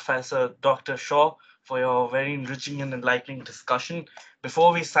 Professor Dr. Shaw, for your very enriching and enlightening discussion.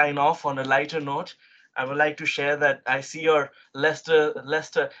 Before we sign off on a lighter note, I would like to share that I see your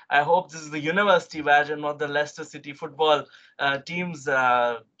Leicester. I hope this is the university badge and not the Leicester City football team's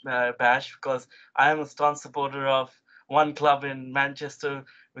badge, because I am a staunch supporter of one club in Manchester,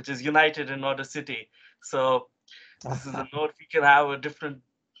 which is United and not a city. So this is a note we can have a different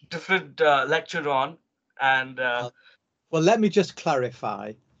lecture on. And well, let me just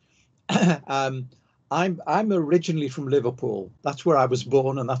clarify. I'm originally from Liverpool. That's where I was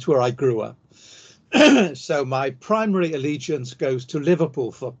born and that's where I grew up. So my primary allegiance goes to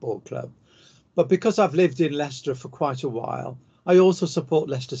Liverpool Football Club. But because I've lived in Leicester for quite a while, I also support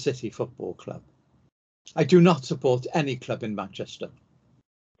Leicester City Football Club. I do not support any club in Manchester.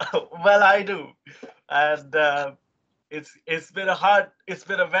 Well, I do, and it's been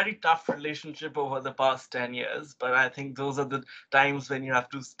a very tough relationship over the past 10 years, but I think those are the times when you have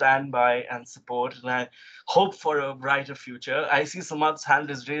to stand by and support, and I hope for a brighter future. I see Samad's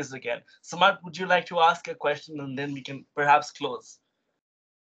hand is raised again. Samad, would you like to ask a question and then we can perhaps close?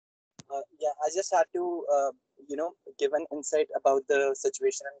 Yeah, I just had to give an insight about the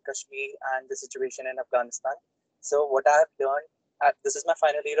situation in Kashmir and the situation in Afghanistan. So what I have learned, this is my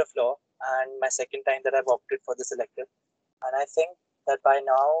final year of law and my second time that I've opted for this elective. And I think that by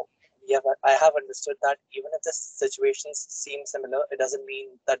now I have understood that even if the situations seem similar, it doesn't mean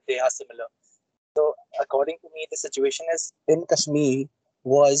that they are similar. So according to me, the situation is in Kashmir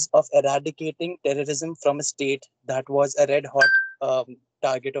was of eradicating terrorism from a state that was a red hot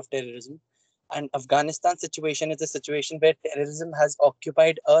target of terrorism. And Afghanistan situation is a situation where terrorism has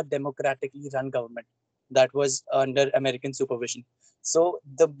occupied a democratically run government that was under American supervision. So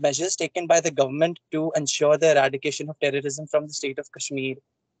the measures taken by the government to ensure the eradication of terrorism from the state of Kashmir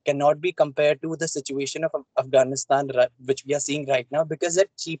cannot be compared to the situation of Afghanistan, which we are seeing right now, because it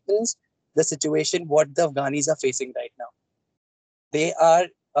cheapens the situation what the Afghanis are facing right now. They are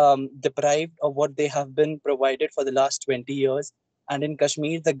deprived of what they have been provided for the last 20 years. And in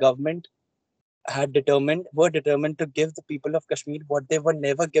Kashmir, the government were determined to give the people of Kashmir what they were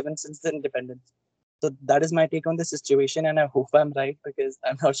never given since the independence. So that is my take on the situation, and I hope I'm right, because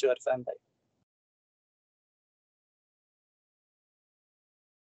I'm not sure if I'm right.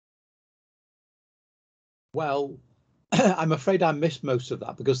 Well, I'm afraid I missed most of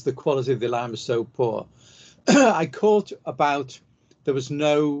that because the quality of the line was so poor. I caught about there was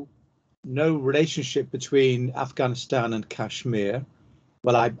no relationship between Afghanistan and Kashmir.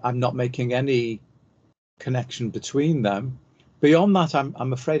 Well, I'm not making any connection between them. Beyond that,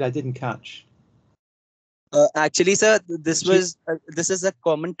 I'm afraid I didn't catch. Actually, sir, this is a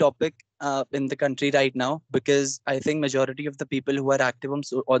common topic in the country right now, because I think majority of the people who are active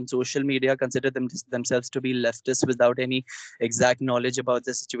on social media consider themselves to be leftists without any exact knowledge about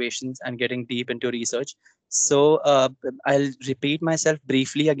the situations and getting deep into research. So I'll repeat myself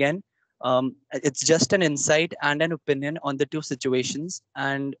briefly again. It's just an insight and an opinion on the two situations.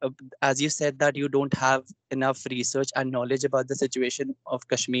 And as you said that you don't have enough research and knowledge about the situation of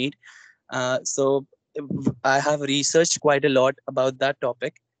Kashmir. So I have researched quite a lot about that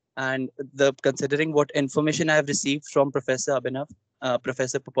topic. And considering what information I have received from Professor Abhinav,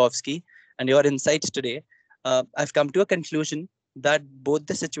 Professor Popovski, and your insights today, I've come to a conclusion that both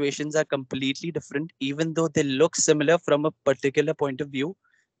the situations are completely different, even though they look similar from a particular point of view.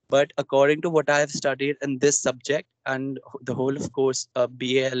 But according to what I have studied in this subject and the whole of course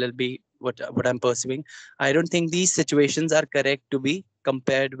BA LLB, what I'm pursuing, I don't think these situations are correct to be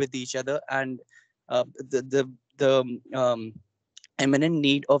compared with each other. And the imminent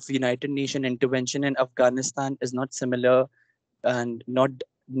need of United Nations intervention in Afghanistan is not similar and not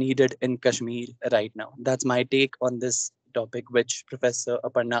needed in Kashmir right now. That's my take on this topic, which Professor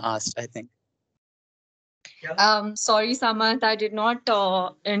Aparna asked, I think. Sorry, Samant, I did not,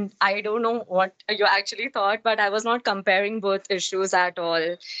 and I don't know what you actually thought, but I was not comparing both issues at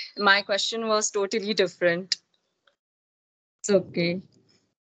all. My question was totally different. It's okay.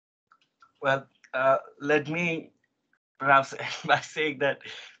 Well, let me perhaps end by saying that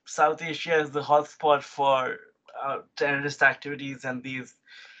South Asia is the hotspot for terrorist activities and these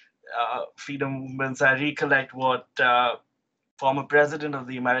freedom movements. I recollect what former president of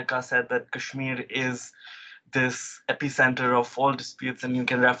the America said, that Kashmir is this epicenter of all disputes, and you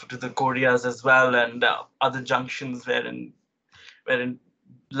can refer to the Koreas as well and other junctions wherein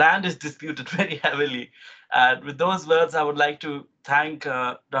land is disputed very heavily. And with those words, I would like to thank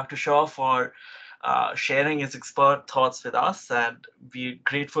Dr. Shaw for sharing his expert thoughts with us, and we're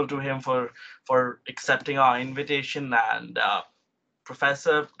grateful to him for accepting our invitation. And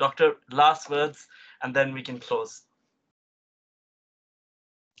Professor, Doctor, last words, and then we can close.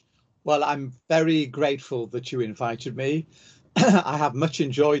 Well, I'm very grateful that you invited me. I have much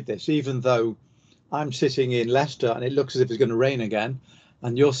enjoyed this, even though I'm sitting in Leicester and it looks as if it's going to rain again,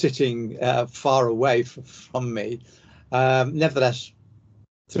 and you're sitting far away from me. Nevertheless,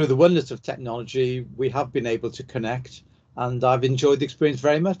 through the wonders of technology, we have been able to connect, and I've enjoyed the experience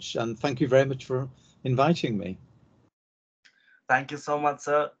very much. And thank you very much for inviting me. Thank you so much,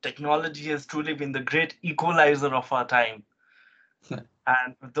 sir. Technology has truly been the great equalizer of our time.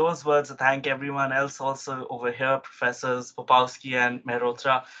 And with those words, I thank everyone else also over here, Professors Popovski and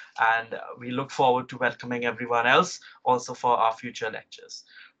Malhotra, and we look forward to welcoming everyone else also for our future lectures.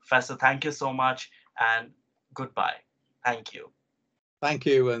 Professor, thank you so much, and goodbye. Thank you. Thank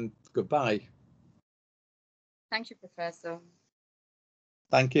you, and goodbye. Thank you, Professor.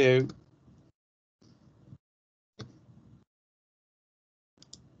 Thank you.